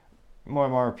saying, more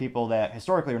and more people that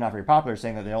historically are not very popular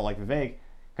saying that they don't like Vivek,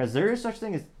 because there is such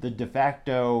thing as the de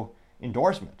facto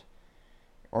endorsement,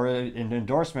 or an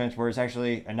endorsement where it's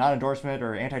actually a non-endorsement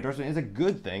or anti-endorsement is a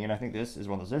good thing, and I think this is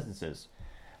one of those instances.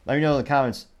 Let me know in the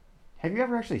comments, have you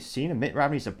ever actually seen a Mitt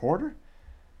Romney supporter?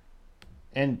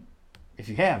 And if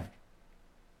you have,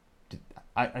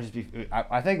 I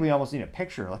think we almost need a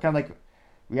picture, like kind of like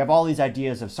we have all these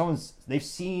ideas of they've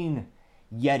seen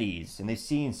Yetis and they've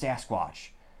seen Sasquatch,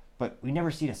 but we never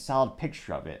seen a solid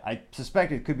picture of it. I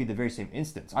suspect it could be the very same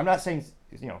instance. I'm not saying,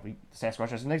 Sasquatch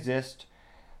doesn't exist.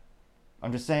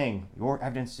 I'm just saying your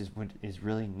evidence is what is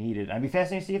really needed. I'd be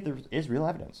fascinated to see if there is real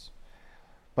evidence.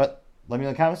 But let me know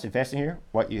in the comments, if fascinated to hear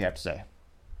what you have to say.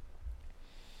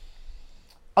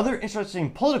 Other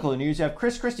interesting political news, you have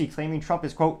Chris Christie claiming Trump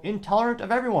is, quote, intolerant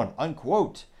of everyone,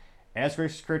 unquote. As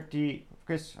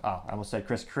I almost said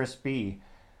Chris Crispy.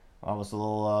 Almost a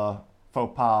little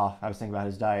faux pas. I was thinking about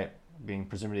his diet being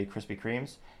presumably Krispy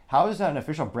Kremes. How is that an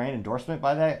official brand endorsement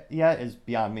by that yet is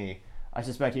beyond me. I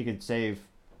suspect he could save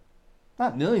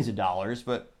not millions of dollars,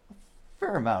 but a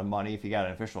fair amount of money if he got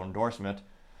an official endorsement.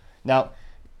 Now,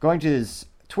 going to his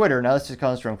Twitter, now this just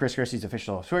comes from Chris Christie's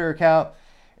official Twitter account,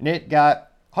 and it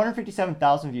got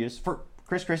 157,000 views. For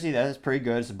Chris Christie, that is pretty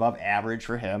good. It's above average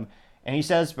for him. And he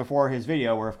says before his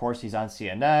video, where of course he's on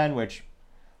CNN, which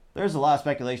there's a lot of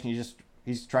speculation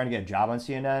he's trying to get a job on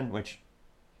CNN, which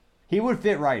he would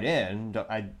fit right in.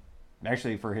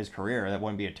 Actually, for his career, that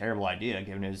wouldn't be a terrible idea,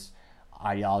 given his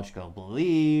ideological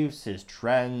beliefs, his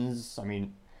trends. I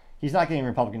mean, he's not getting a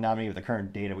Republican nominee with the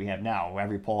current data we have now.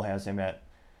 Every poll has him at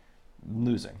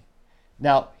losing.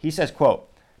 Now, he says,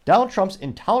 quote, Donald Trump's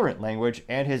intolerant language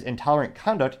and his intolerant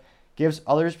conduct gives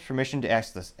others permission to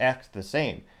act the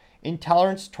same.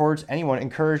 Intolerance towards anyone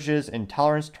encourages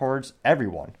intolerance towards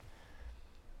everyone.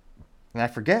 And I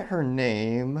forget her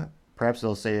name. Perhaps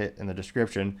they'll say it in the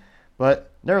description.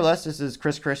 But nevertheless, this is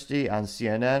Chris Christie on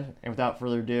CNN. And without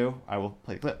further ado, I will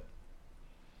play the clip.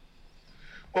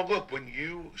 Well, look, when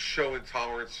you show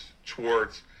intolerance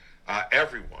towards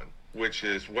everyone, which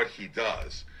is what he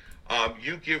does,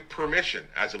 you give permission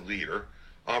as a leader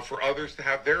for others to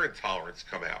have their intolerance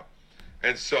come out.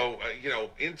 And so,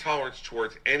 intolerance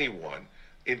towards anyone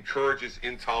encourages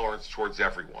intolerance towards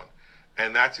everyone.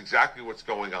 And that's exactly what's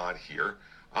going on here.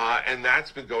 And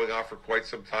that's been going on for quite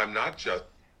some time, not just...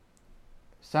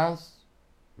 Sounds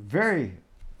very,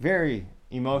 very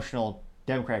emotional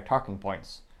Democratic talking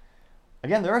points.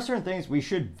 Again, there are certain things we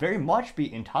should very much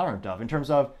be intolerant of in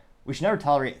terms of we should never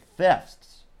tolerate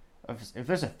thefts. If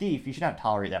there's a thief, you should not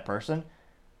tolerate that person.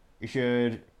 You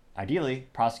should ideally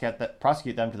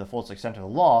prosecute them to the fullest extent of the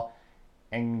law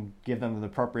and give them the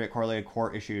appropriate correlated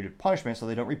court-issued punishment so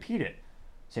they don't repeat it.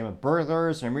 Same with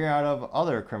burglars and a myriad of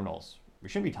other criminals. We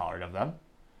shouldn't be tolerant of them.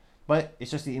 But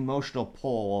it's just the emotional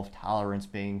pull of tolerance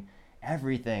being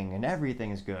everything and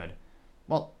everything is good.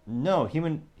 Well, no,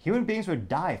 human beings would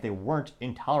die if they weren't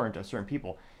intolerant of certain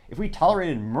people. If we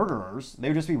tolerated murderers, they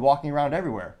would just be walking around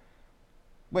everywhere.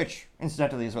 Which,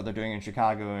 incidentally, is what they're doing in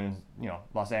Chicago and,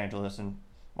 Los Angeles and,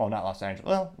 well, not Los Angeles,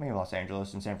 well, maybe Los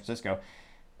Angeles and San Francisco.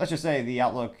 Let's just say the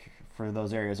outlook for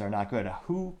those areas are not good.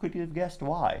 Who could have guessed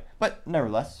why? But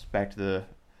nevertheless, back to the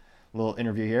little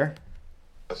interview here.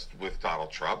 With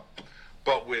Donald Trump,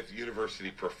 but with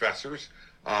university professors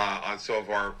on some of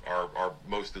our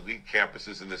most elite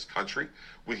campuses in this country,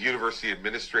 with university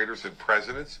administrators and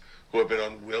presidents who have been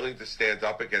unwilling to stand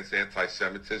up against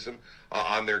anti-Semitism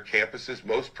on their campuses,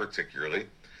 most particularly.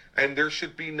 And there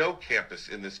should be no campus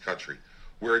in this country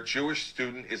where a Jewish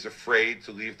student is afraid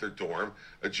to leave their dorm,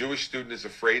 a Jewish student is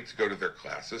afraid to go to their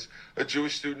classes, a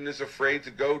Jewish student is afraid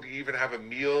to go to even have a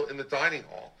meal in the dining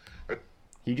hall.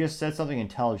 He just said something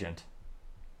intelligent.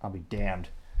 I'll be damned.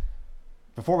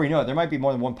 Before we know it, there might be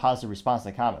more than one positive response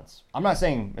in the comments. I'm not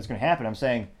saying it's going to happen. I'm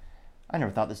saying I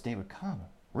never thought this day would come.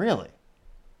 Really?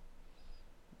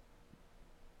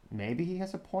 Maybe he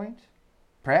has a point?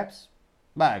 Perhaps?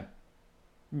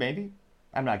 Maybe.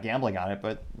 I'm not gambling on it,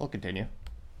 but we'll continue.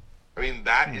 I mean,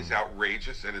 that is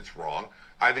outrageous and it's wrong.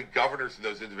 I think governors in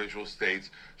those individual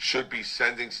states should be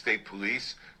sending state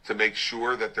police to make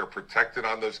sure that they're protected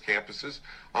on those campuses.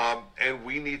 And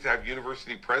we need to have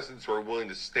university presidents who are willing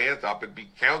to stand up and be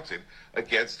counted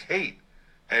against hate.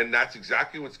 And that's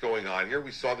exactly what's going on here.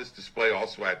 We saw this display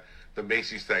also at the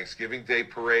Macy's Thanksgiving Day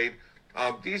Parade.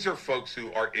 These are folks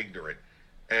who are ignorant.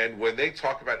 And when they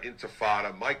talk about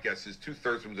intifada, my guess is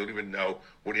 2/3 of them don't even know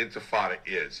what intifada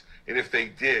is. And if they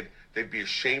did, they'd be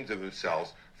ashamed of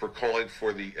themselves for calling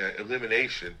for the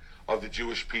elimination of the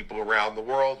Jewish people around the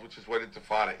world, which is what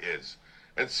intifada is.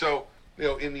 And so,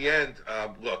 in the end,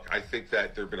 look, I think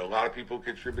that there have been a lot of people who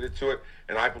contributed to it,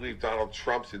 and I believe Donald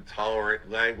Trump's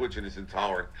intolerant language and his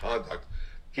intolerant conduct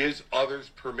gives others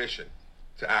permission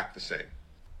to act the same.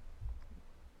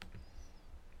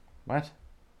 What?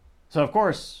 So, of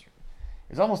course,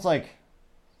 it's almost like,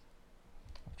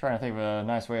 I'm trying to think of a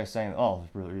nice way of saying,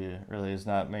 really is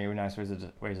not many nice ways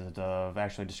of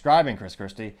actually describing Chris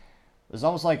Christie. It's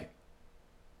almost like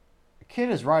a kid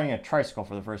is riding a tricycle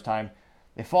for the first time.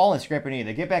 They fall and scrape a knee.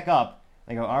 They get back up.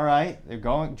 They go, all right, they're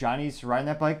going. Johnny's riding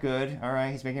that bike good. All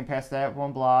right, he's making it past that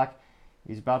one block.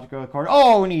 He's about to go to the corner.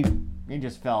 Oh, and he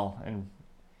just fell. And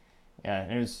yeah,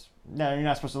 it was, no, you're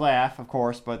not supposed to laugh, of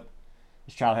course, but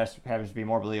this child happens to be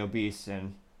morbidly obese,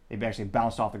 and they actually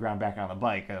bounced off the ground back on the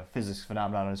bike, a physics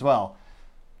phenomenon as well.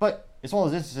 But it's one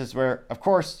of those instances where, of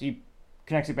course, he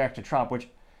connects it back to Trump, which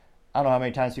I don't know how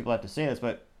many times people have to say this,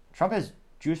 but Trump has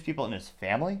Jewish people in his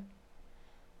family,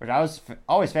 which I was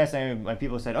always fascinated when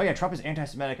people said, oh yeah, Trump is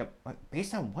anti-Semitic.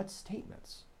 Based on what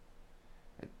statements?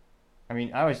 I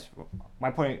mean,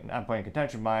 my point, not point of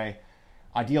contention, my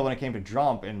ideal when it came to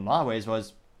Trump in a lot of ways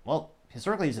was, well,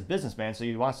 historically he's a businessman, so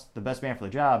he wants the best man for the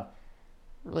job.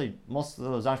 Really, most of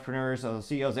those entrepreneurs, those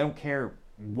CEOs, they don't care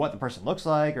what the person looks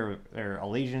like or their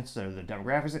allegiance or the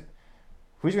demographics.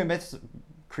 Who's going to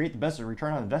create the best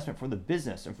return on investment for the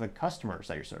business and for the customers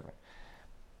that you're serving?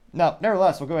 Now,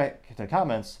 nevertheless, we'll go back to the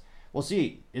comments. We'll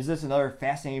see, is this another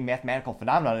fascinating mathematical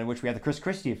phenomenon in which we have the Chris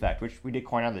Christie effect, which we did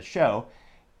coin on the show,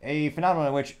 a phenomenon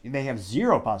in which they have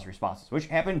zero positive responses, which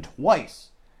happened twice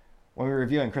when we were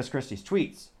reviewing Chris Christie's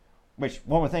tweets. Which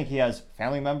one would think he has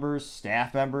family members,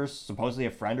 staff members, supposedly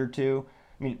a friend or two.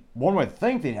 I mean, one would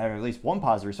think they'd have at least one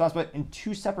positive response, but in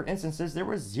two separate instances, there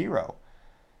was zero.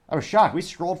 I was shocked. We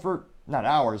scrolled for, not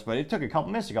hours, but it took a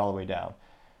couple minutes to go all the way down.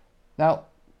 Now,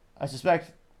 I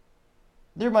suspect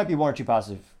there might be one or two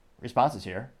positive responses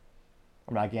here.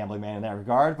 I'm not a gambling man in that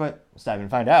regard, but let's dive in and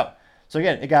find out. So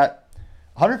again, it got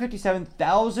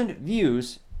 157,000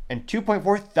 views and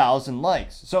 2.4 thousand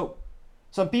likes. So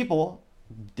some people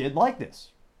did like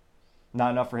this.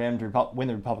 Not enough for him to win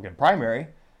the Republican primary,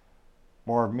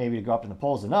 or maybe to go up in the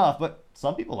polls enough, but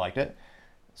some people liked it.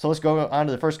 So let's go on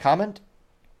to the first comment.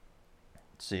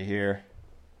 Let's see here.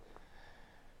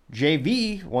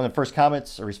 JV, one of the first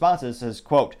comments or responses, says,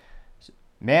 quote,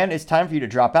 man, it's time for you to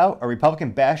drop out. A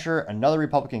Republican basher, another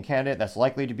Republican candidate that's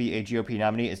likely to be a GOP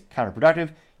nominee is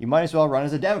counterproductive. You might as well run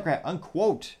as a Democrat,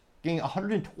 unquote. Getting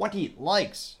 120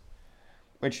 likes,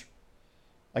 which,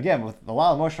 again, with a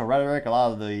lot of emotional rhetoric, a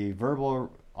lot of the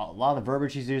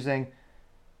verbiage he's using,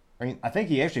 I mean, I think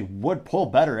he actually would pull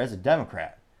better as a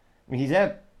Democrat. I mean, he's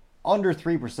at under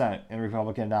 3% in the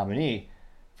Republican nominee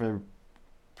for the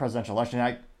presidential election.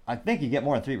 I think you get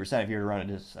more than 3% if you were to run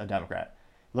it as a Democrat.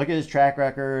 Look at his track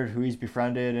record, who he's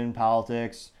befriended in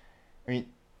politics. I mean,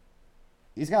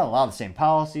 he's got a lot of the same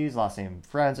policies, a lot of the same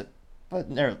friends, but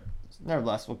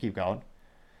nevertheless, we'll keep going.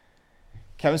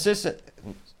 Kevin Sis,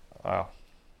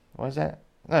 What is that?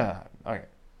 Okay.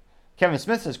 Kevin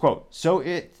Smith says, quote, so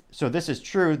this is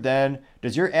true, then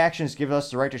does your actions give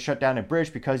us the right to shut down a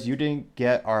bridge because you didn't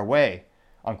get our way?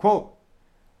 Unquote.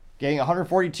 Getting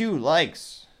 142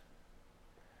 likes.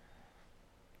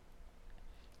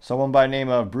 Someone by the name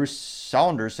of Bruce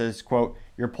Saunders says, quote,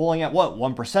 you're polling at what,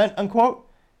 1%, unquote?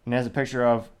 And has a picture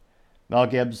of Mel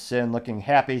Gibson looking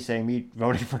happy, saying me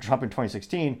voting for Trump in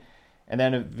 2016. And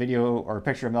then a video or a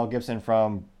picture of Mel Gibson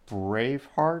from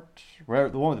Braveheart, whatever,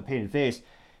 the one with the painted face.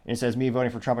 And it says me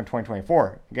voting for Trump in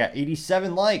 2024. I got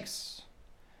 87 likes.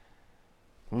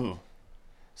 Ooh.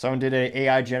 Someone did an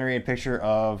AI generated picture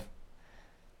of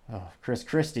Chris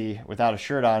Christie without a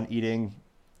shirt on eating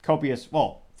copious,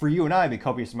 well, for you and I, it'd be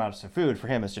copious amounts of food. For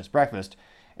him, it's just breakfast.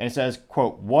 And it says,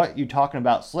 quote, what you talking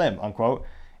about, Slim, unquote.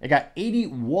 It got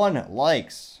 81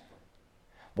 likes.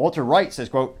 Walter Wright says,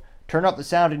 quote, turn up the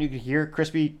sound and you can hear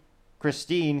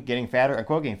Christine getting fatter,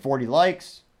 unquote, getting 40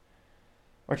 likes.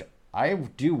 Which I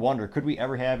do wonder, could we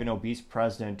ever have an obese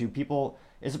president?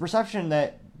 Is the perception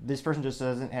that this person just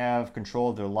doesn't have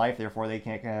control of their life, therefore they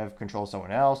can't have control of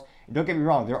someone else? And don't get me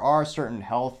wrong, there are certain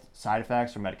health side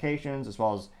effects from medications, as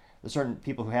well as the certain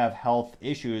people who have health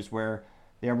issues where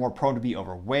they are more prone to be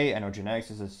overweight. I know genetics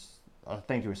is a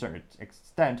thing to a certain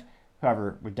extent.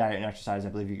 However, with diet and exercise, I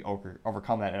believe you can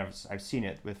overcome that, and I've seen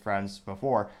it with friends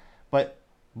before. But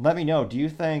let me know, do you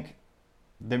think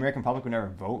the American public would never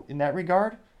vote in that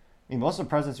regard? I mean, most of the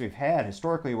presidents we've had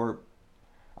historically were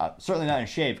certainly not in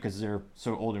shape because they're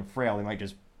so old and frail. They might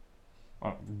just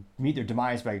meet their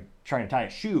demise by trying to tie a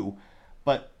shoe.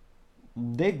 But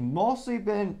they've mostly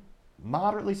been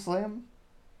moderately slim.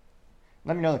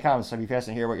 Let me know in the comments. I'd be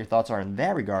fascinated to hear what your thoughts are in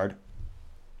that regard.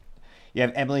 You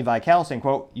have Emily Vical saying,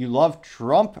 quote, you love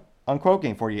Trump, unquote,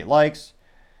 getting 48 likes.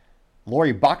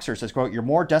 Lori Boxer says, quote, you're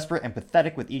more desperate and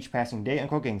pathetic with each passing day,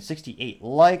 unquote, getting 68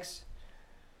 likes.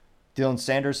 Dylan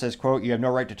Sanders says, quote, you have no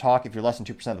right to talk if you're less than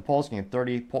 2% of the polls, getting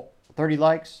 30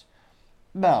 likes.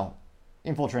 Now,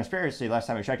 in full transparency, last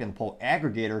time I checked in the poll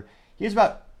aggregator, he is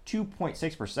about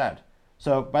 2.6%.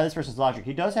 So by this person's logic,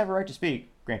 he does have a right to speak.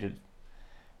 Granted,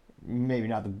 maybe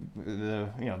not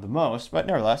the most, but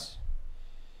nevertheless.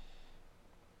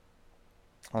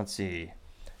 Let's see.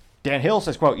 Dan Hill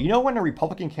says, quote, you know when a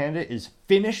Republican candidate is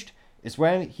finished is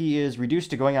when he is reduced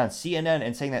to going on CNN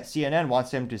and saying that CNN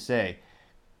wants him to say,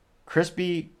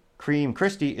 Krispy Kreme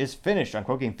Christie is finished,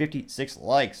 unquote, getting 56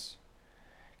 likes.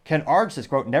 Ken Arg says,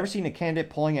 quote, never seen a candidate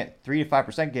polling at 3 to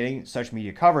 5% getting such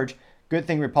media coverage. Good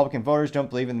thing Republican voters don't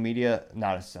believe in the media,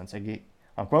 not a sense,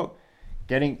 unquote,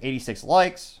 getting 86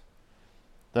 likes.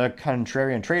 The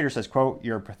Contrarian Trader says, quote,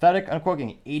 you're pathetic, unquote,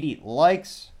 getting 80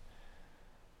 likes.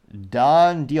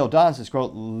 Don says,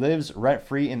 quote, lives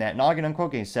rent-free in that noggin,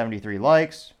 unquote, getting 73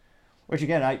 likes. Which,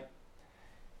 again,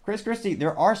 Chris Christie,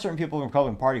 there are certain people in the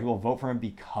Republican Party who will vote for him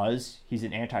because he's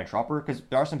an anti-Trumper, because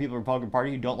there are some people in the Republican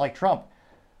Party who don't like Trump.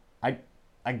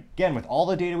 Again, with all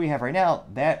the data we have right now,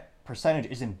 that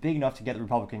percentage isn't big enough to get the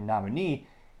Republican nominee,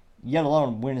 yet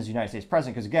alone win as United States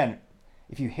president, because, again,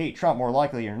 if you hate Trump, more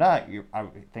likely or not, I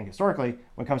think historically,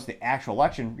 when it comes to the actual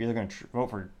election, you're either going to vote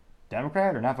for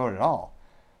Democrat or not vote at all.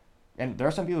 And there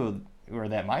are some people who are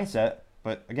that mindset,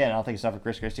 but again, I don't think it's enough for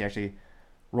Chris Christie actually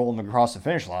rolling across the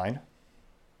finish line.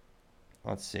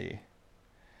 Let's see.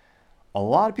 A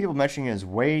lot of people mentioning his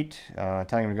weight,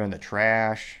 telling him to go in the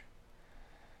trash.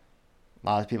 A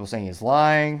lot of people saying he's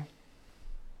lying.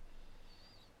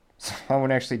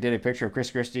 Someone actually did a picture of Chris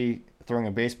Christie throwing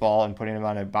a baseball and putting him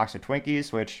on a box of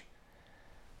Twinkies, which,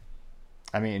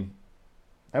 I mean,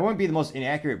 that wouldn't be the most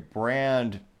inaccurate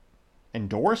brand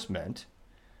endorsement.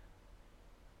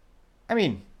 I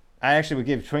mean, I actually would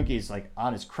give Twinkies, like,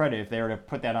 honest credit if they were to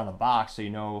put that on the box so you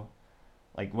know,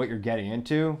 like, what you're getting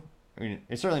into. I mean,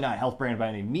 it's certainly not a health brand by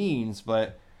any means,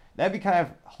 but that'd be kind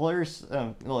of hilarious.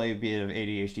 A little bit of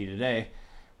ADHD today.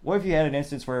 What if you had an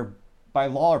instance where, by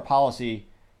law or policy,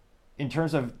 in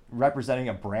terms of representing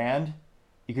a brand,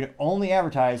 you could only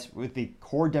advertise with the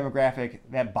core demographic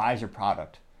that buys your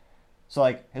product? So,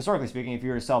 like, historically speaking, if you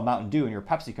were to sell Mountain Dew and you're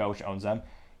PepsiCo, which owns them,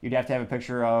 you'd have to have a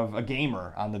picture of a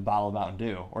gamer on the bottle of Mountain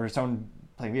Dew, or someone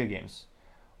playing video games.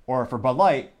 Or for Bud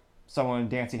Light, someone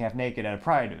dancing half naked at a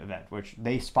Pride event, which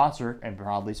they sponsor and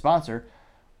proudly sponsor.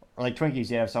 Or like Twinkies,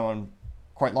 you have someone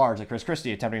quite large, like Chris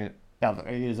Christie, attempting to, now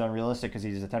it is unrealistic because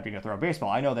he's attempting to throw a baseball.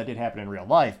 I know that did happen in real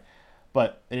life,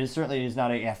 but it certainly is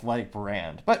not an athletic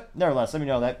brand. But nevertheless, let me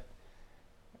know that.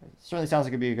 It certainly sounds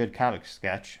like it'd be a good comic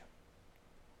sketch.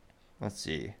 Let's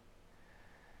see.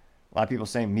 A lot of people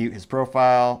saying mute his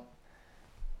profile.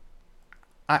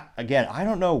 I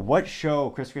don't know what show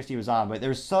Chris Christie was on, but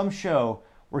there's some show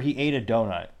where he ate a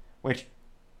donut, which,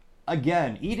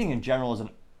 again, eating in general is an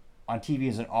on TV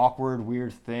is an awkward,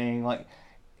 weird thing. Like,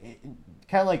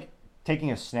 kind of like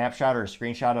taking a snapshot or a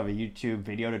screenshot of a YouTube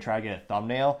video to try to get a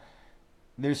thumbnail.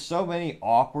 There's so many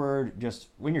awkward, just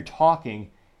when you're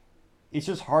talking, it's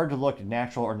just hard to look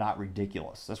natural or not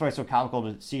ridiculous. That's why it's so comical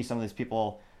to see some of these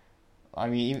people. I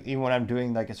mean, even when I'm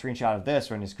doing like a screenshot of this,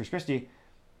 when it's Chris Christie,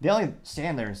 they only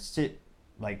stand there and sit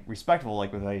like respectful,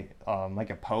 like with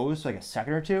a pose, like a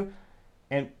second or two.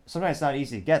 And sometimes it's not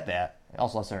easy to get that.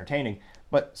 Also less entertaining.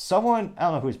 But someone, I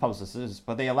don't know who his publicist is,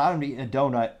 but they allowed him to eat a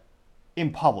donut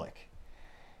in public.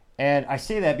 And I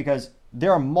say that because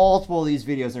there are multiple of these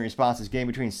videos and responses getting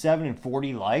between 7 and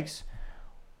 40 likes.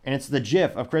 And it's the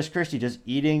gif of Chris Christie just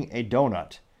eating a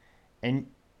donut. And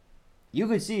you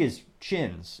could see his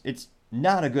chins. It's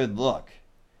not a good look.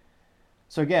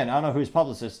 So again, I don't know who his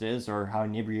publicist is or how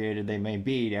inebriated they may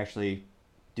be to actually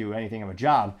do anything of a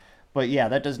job. But yeah,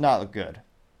 that does not look good.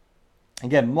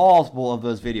 Again, multiple of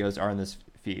those videos are in this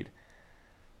feed.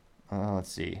 Let's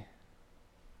see.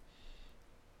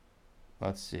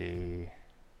 A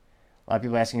lot of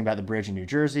people asking about the bridge in New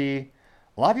Jersey.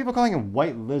 A lot of people calling him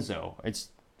White Lizzo. It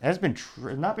has been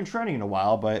not been trending in a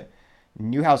while, but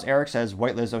Newhouse Eric says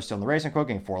White Lizzo still in the race and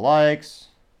getting 4 likes.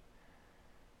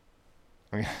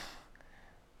 I mean,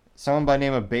 someone by the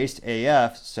name of Based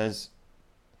AF says,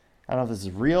 I don't know if this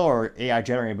is real or AI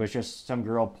generated, but it's just some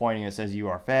girl pointing and says, "You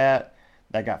are fat."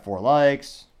 That got 4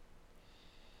 likes.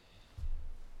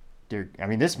 I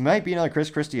mean, this might be another Chris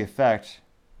Christie effect.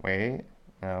 Wait,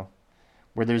 no.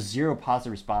 Where there's 0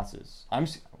 positive responses.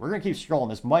 We're going to keep scrolling.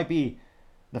 This might be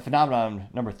the phenomenon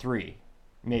number 3.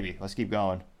 Maybe. Let's keep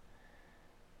going.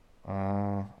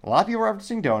 A lot of people are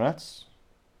referencing donuts.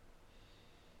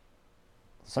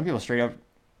 Some people straight up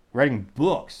writing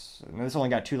books. And this only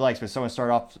got 2 likes, but someone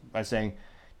started off by saying,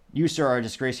 "You, sir, are a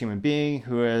disgraced human being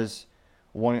who has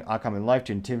one outcome in life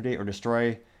to intimidate or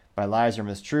destroy by lies or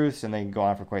mistruths," and they can go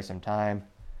on for quite some time.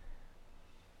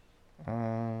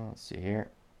 Let's see here.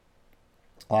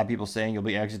 A lot of people saying you'll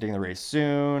be exiting the race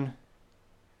soon.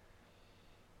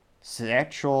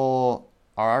 Satchel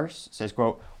Ars says,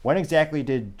 quote, "When exactly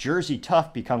did Jersey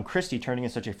Tough become Christie turning in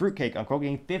such a fruitcake?" Unquote,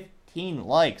 getting 15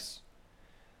 likes.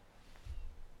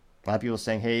 A lot of people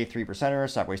saying, "Hey,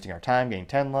 3%ers, stop wasting our time," getting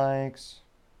 10 likes.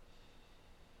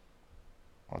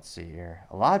 Let's see here.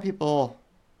 A lot of people...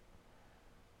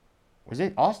 Was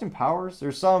it Austin Powers?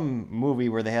 There's some movie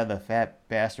where they had the fat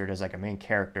bastard as like a main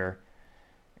character.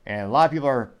 And a lot of people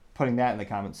are putting that in the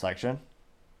comment section.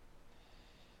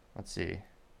 Let's see.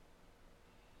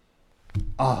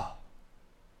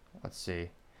 Let's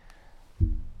see.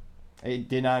 It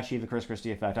did not achieve the Chris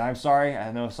Christie effect. I'm sorry.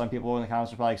 I know some people in the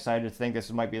comments are probably excited to think this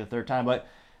might be the 3rd time, but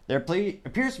there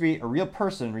appears to be a real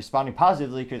person responding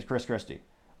positively to Chris Christie.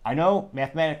 I know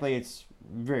mathematically it's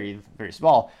very, very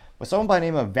small, but someone by the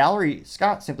name of Valerie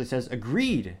Scott simply says,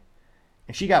 "Agreed."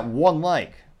 And she got 1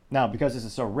 like. Now, because this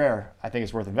is so rare, I think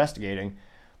it's worth investigating.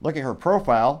 Look at her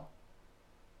profile.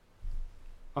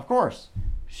 Of course,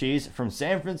 she's from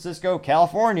San Francisco,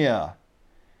 California,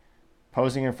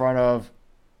 posing in front of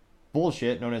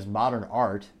bullshit known as modern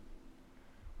art,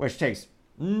 which takes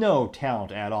no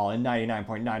talent at all in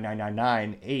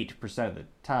 99.99998% of the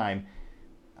time.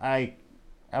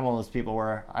 I'm one of those people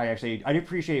where I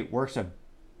appreciate works of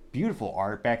beautiful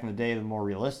art back in the day, the more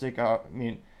realistic. I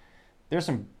mean, there's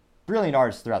some brilliant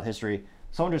artists throughout history.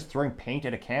 Someone just throwing paint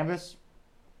at a canvas,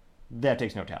 that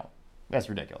takes no talent. That's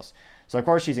ridiculous. So, of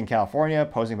course, she's in California,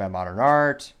 posing by modern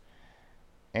art.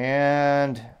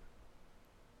 And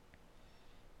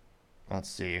let's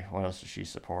see, what else does she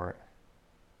support?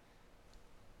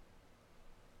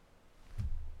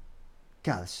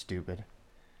 God, that's stupid.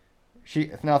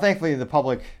 Now, thankfully, the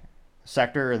public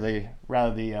sector, or the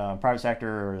private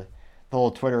sector, or the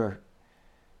whole Twitter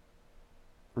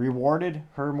rewarded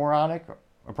her moronic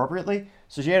appropriately.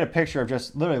 So she had a picture of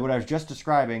just literally what I was just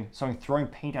describing, someone throwing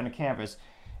paint on a canvas,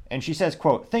 and she says,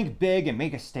 quote, "Think big and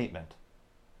make a statement."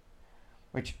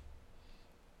 Which,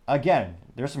 again,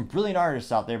 there's some brilliant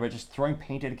artists out there, but just throwing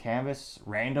paint at a canvas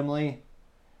randomly,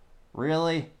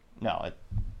 really? No,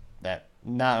 that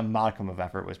not a modicum of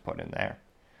effort was put in there.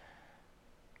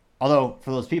 Although, for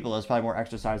those people, it's probably more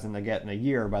exercise than they get in a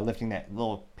year by lifting that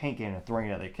little paint can and throwing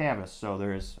it at their canvas. So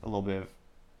there's a little bit of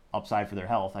upside for their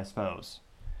health, I suppose.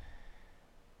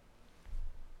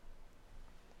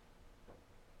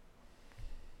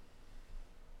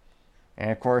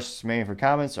 And, of course, many of her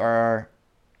comments are...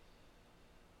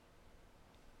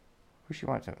 Who she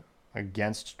wants to...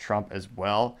 Against Trump as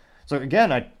well. So,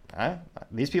 again,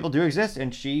 these people do exist,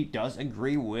 and she does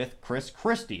agree with Chris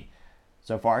Christie.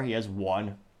 So far, he has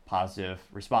 1 positive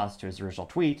response to his original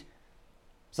tweet.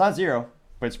 It's not 0,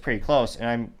 but it's pretty close. And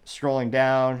I'm scrolling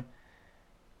down.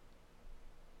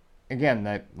 again,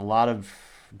 a lot of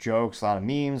jokes, a lot of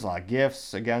memes, a lot of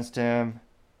GIFs against him.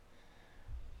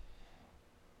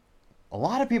 A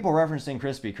lot of people referencing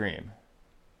Krispy Kreme.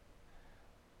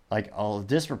 Like a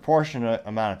disproportionate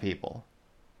amount of people.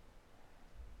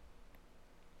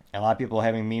 A lot of people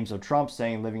having memes of Trump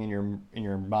saying living in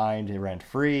your mind rent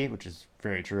free, which is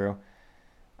very true.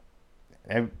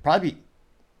 It would probably be,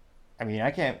 I mean,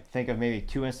 I can't think of maybe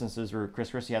 2 instances where Chris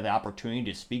Christie had the opportunity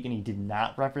to speak and he did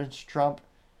not reference Trump.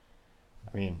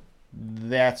 I mean,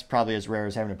 that's probably as rare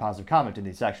as having a positive comment in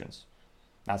these sections.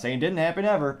 Not saying it didn't happen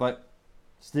ever, but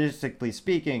statistically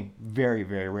speaking, very,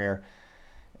 very rare.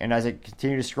 And as I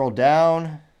continue to scroll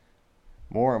down,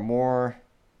 more and more,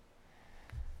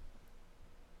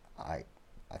 I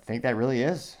think that really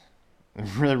is. It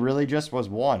really just was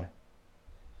one.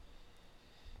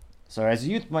 So as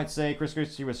youth might say, Chris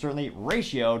Christie was certainly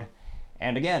ratioed.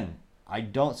 And again, I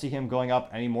don't see him going up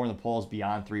any more in the polls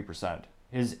beyond 3%.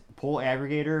 His poll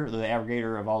aggregator, the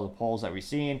aggregator of all the polls that we've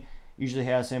seen, usually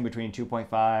has him between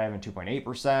 2.5 and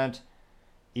 2.8%.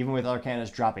 Even with other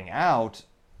candidates dropping out,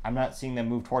 I'm not seeing them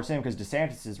move towards him because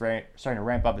DeSantis is starting to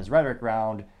ramp up his rhetoric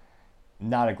around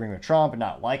not agreeing with Trump and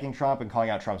not liking Trump and calling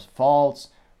out Trump's faults.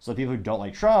 So people who don't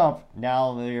like Trump,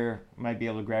 now they might be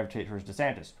able to gravitate towards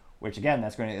DeSantis, which again,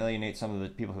 that's going to alienate some of the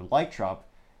people who like Trump.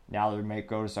 Now they might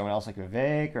go to someone else like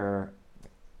Vivek, or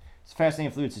it's a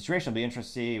fascinating, fluid situation. It'll be interesting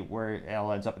to see where it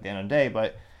all ends up at the end of the day.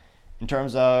 But in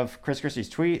terms of Chris Christie's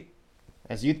tweet,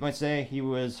 as youth might say, he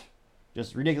was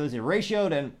just ridiculously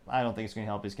ratioed, and I don't think it's going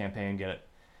to help his campaign get it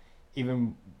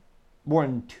even more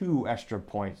than 2 extra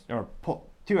points, or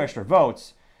 2 extra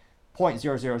votes,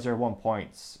 0.0001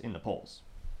 points in the polls.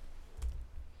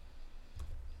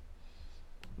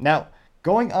 Now,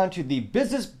 going on to the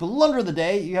business blunder of the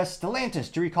day, you have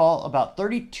Stellantis to recall about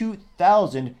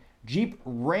 32,000 Jeep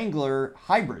Wrangler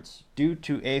hybrids due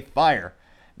to a fire.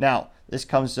 Now, this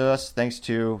comes to us thanks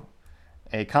to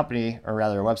a company, or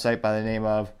rather a website by the name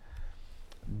of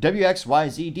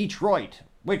WXYZ Detroit,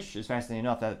 which is fascinating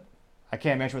enough that I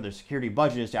can't imagine what their security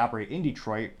budget is to operate in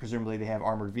Detroit. Presumably they have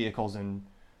armored vehicles and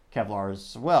Kevlar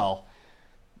as well.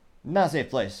 Not a safe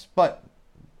place, but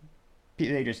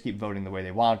they just keep voting the way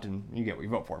they want, and you get what you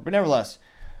vote for. But nevertheless,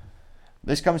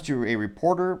 this comes to a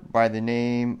reporter by the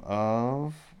name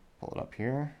of, pull it up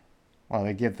here. Well,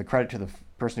 they give the credit to the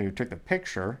person who took the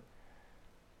picture.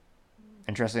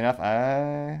 Interestingly enough,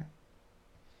 I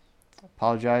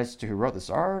apologize to who wrote this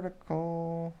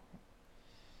article.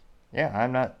 Yeah,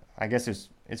 I'm not, I guess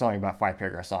it's only about 5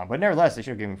 paragraphs long, but nevertheless, they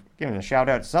should have given a shout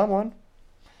out to someone.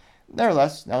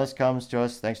 Nevertheless, now this comes to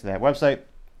us thanks to that website.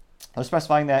 I was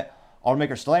specifying that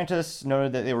automaker Stellantis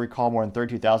noted that they will recall more than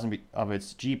 32,000 of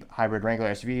its Jeep hybrid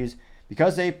Wrangler SUVs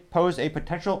because they pose a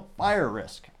potential fire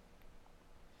risk.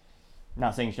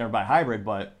 Not saying you should never buy a hybrid,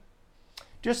 but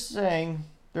just saying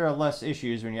there are less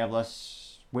issues when you have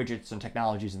less widgets and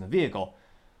technologies in the vehicle.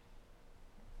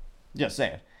 Just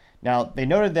saying. Now, they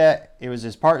noted that it was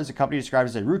as part as the company described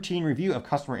as a routine review of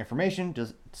customer information.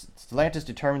 Stellantis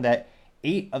determined that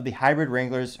 8 of the hybrid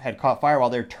Wranglers had caught fire while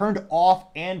they were turned off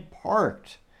and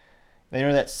parked. They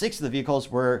noted that 6 of the vehicles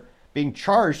were being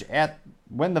charged at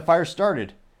when the fire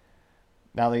started.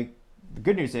 Now, the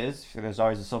good news is, there's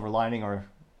always a silver lining, or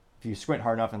if you squint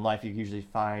hard enough in life, you usually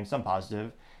find some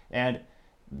positive. And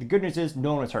the good news is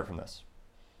no one was hurt from this.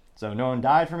 So no one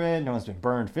died from it, no one's been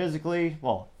burned physically.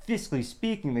 Well, physically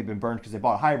speaking, they've been burned because they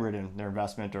bought a hybrid and their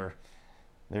investment or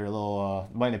their little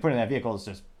money they put in that vehicle is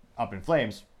just up in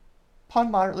flames. Pun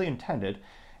moderately intended.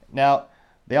 Now,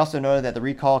 they also noted that the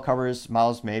recall covers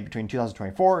models made between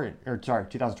 2021 and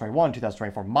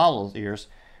 2024 model years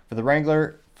for the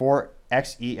Wrangler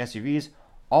 4xe SUVs.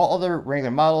 All other Wrangler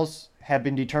models have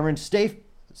been determined safe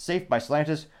by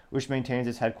Stellantis, which maintains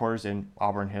its headquarters in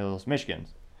Auburn Hills, Michigan.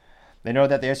 They know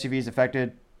that the SUVs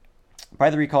affected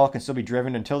by the recall can still be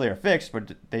driven until they are fixed,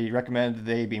 but they recommend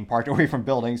they being parked away from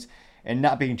buildings and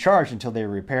not being charged until they are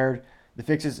repaired. The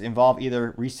fixes involve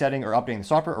either resetting or updating the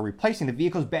software or replacing the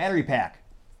vehicle's battery pack.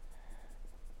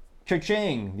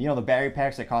 Cha-ching! You know the battery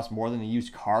packs that cost more than a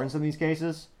used car in some of these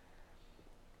cases?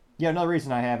 Yeah, another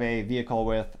reason I have a vehicle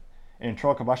with an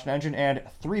internal combustion engine and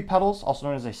 3 pedals, also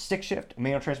known as a stick-shift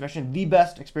manual transmission, the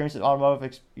best experience in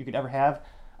automotive you could ever have.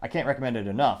 I can't recommend it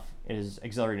enough. It is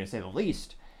exhilarating to say the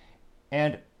least.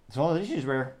 And it's one of those issues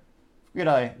where if you get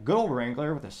a good old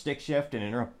Wrangler with a stick shift and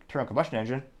an internal combustion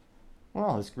engine,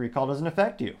 well, this recall doesn't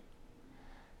affect you.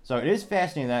 So it is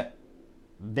fascinating that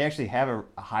they actually have a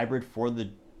hybrid for the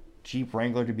Jeep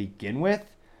Wrangler to begin with.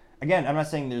 Again, I'm not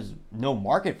saying there's no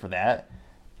market for that.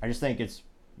 I just think it's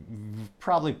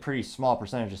probably pretty small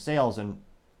percentage of sales, and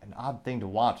an odd thing to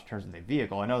watch in terms of the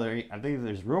vehicle. I believe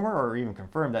there's rumor or even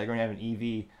confirmed that they're going to have an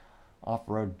EV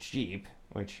off-road Jeep,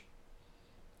 which,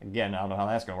 again, I don't know how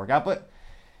that's going to work out, but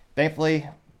thankfully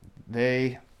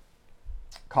they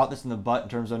caught this in the butt in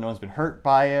terms of no one's been hurt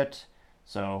by it,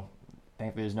 so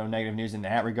thankfully there's no negative news in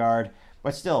that regard.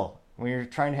 But still, when you're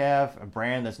trying to have a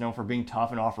brand that's known for being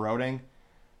tough and off-roading,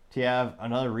 to have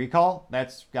another recall,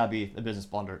 that's got to be the business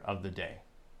blunder of the day.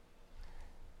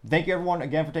 Thank you everyone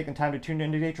again for taking time to tune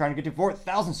in today, trying to get to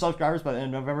 4,000 subscribers by the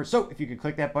end of November. So if you could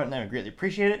click that button, I would greatly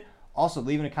appreciate it. Also,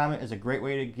 leaving a comment is a great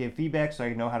way to give feedback so I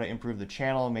can know how to improve the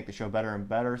channel and make the show better and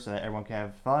better so that everyone can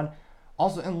have fun.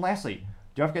 Also, and lastly,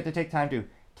 don't forget to take time to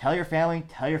tell your family,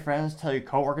 tell your friends, tell your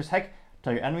coworkers, heck,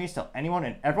 tell your enemies, tell anyone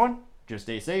and everyone. Just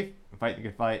stay safe and fight the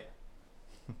good fight.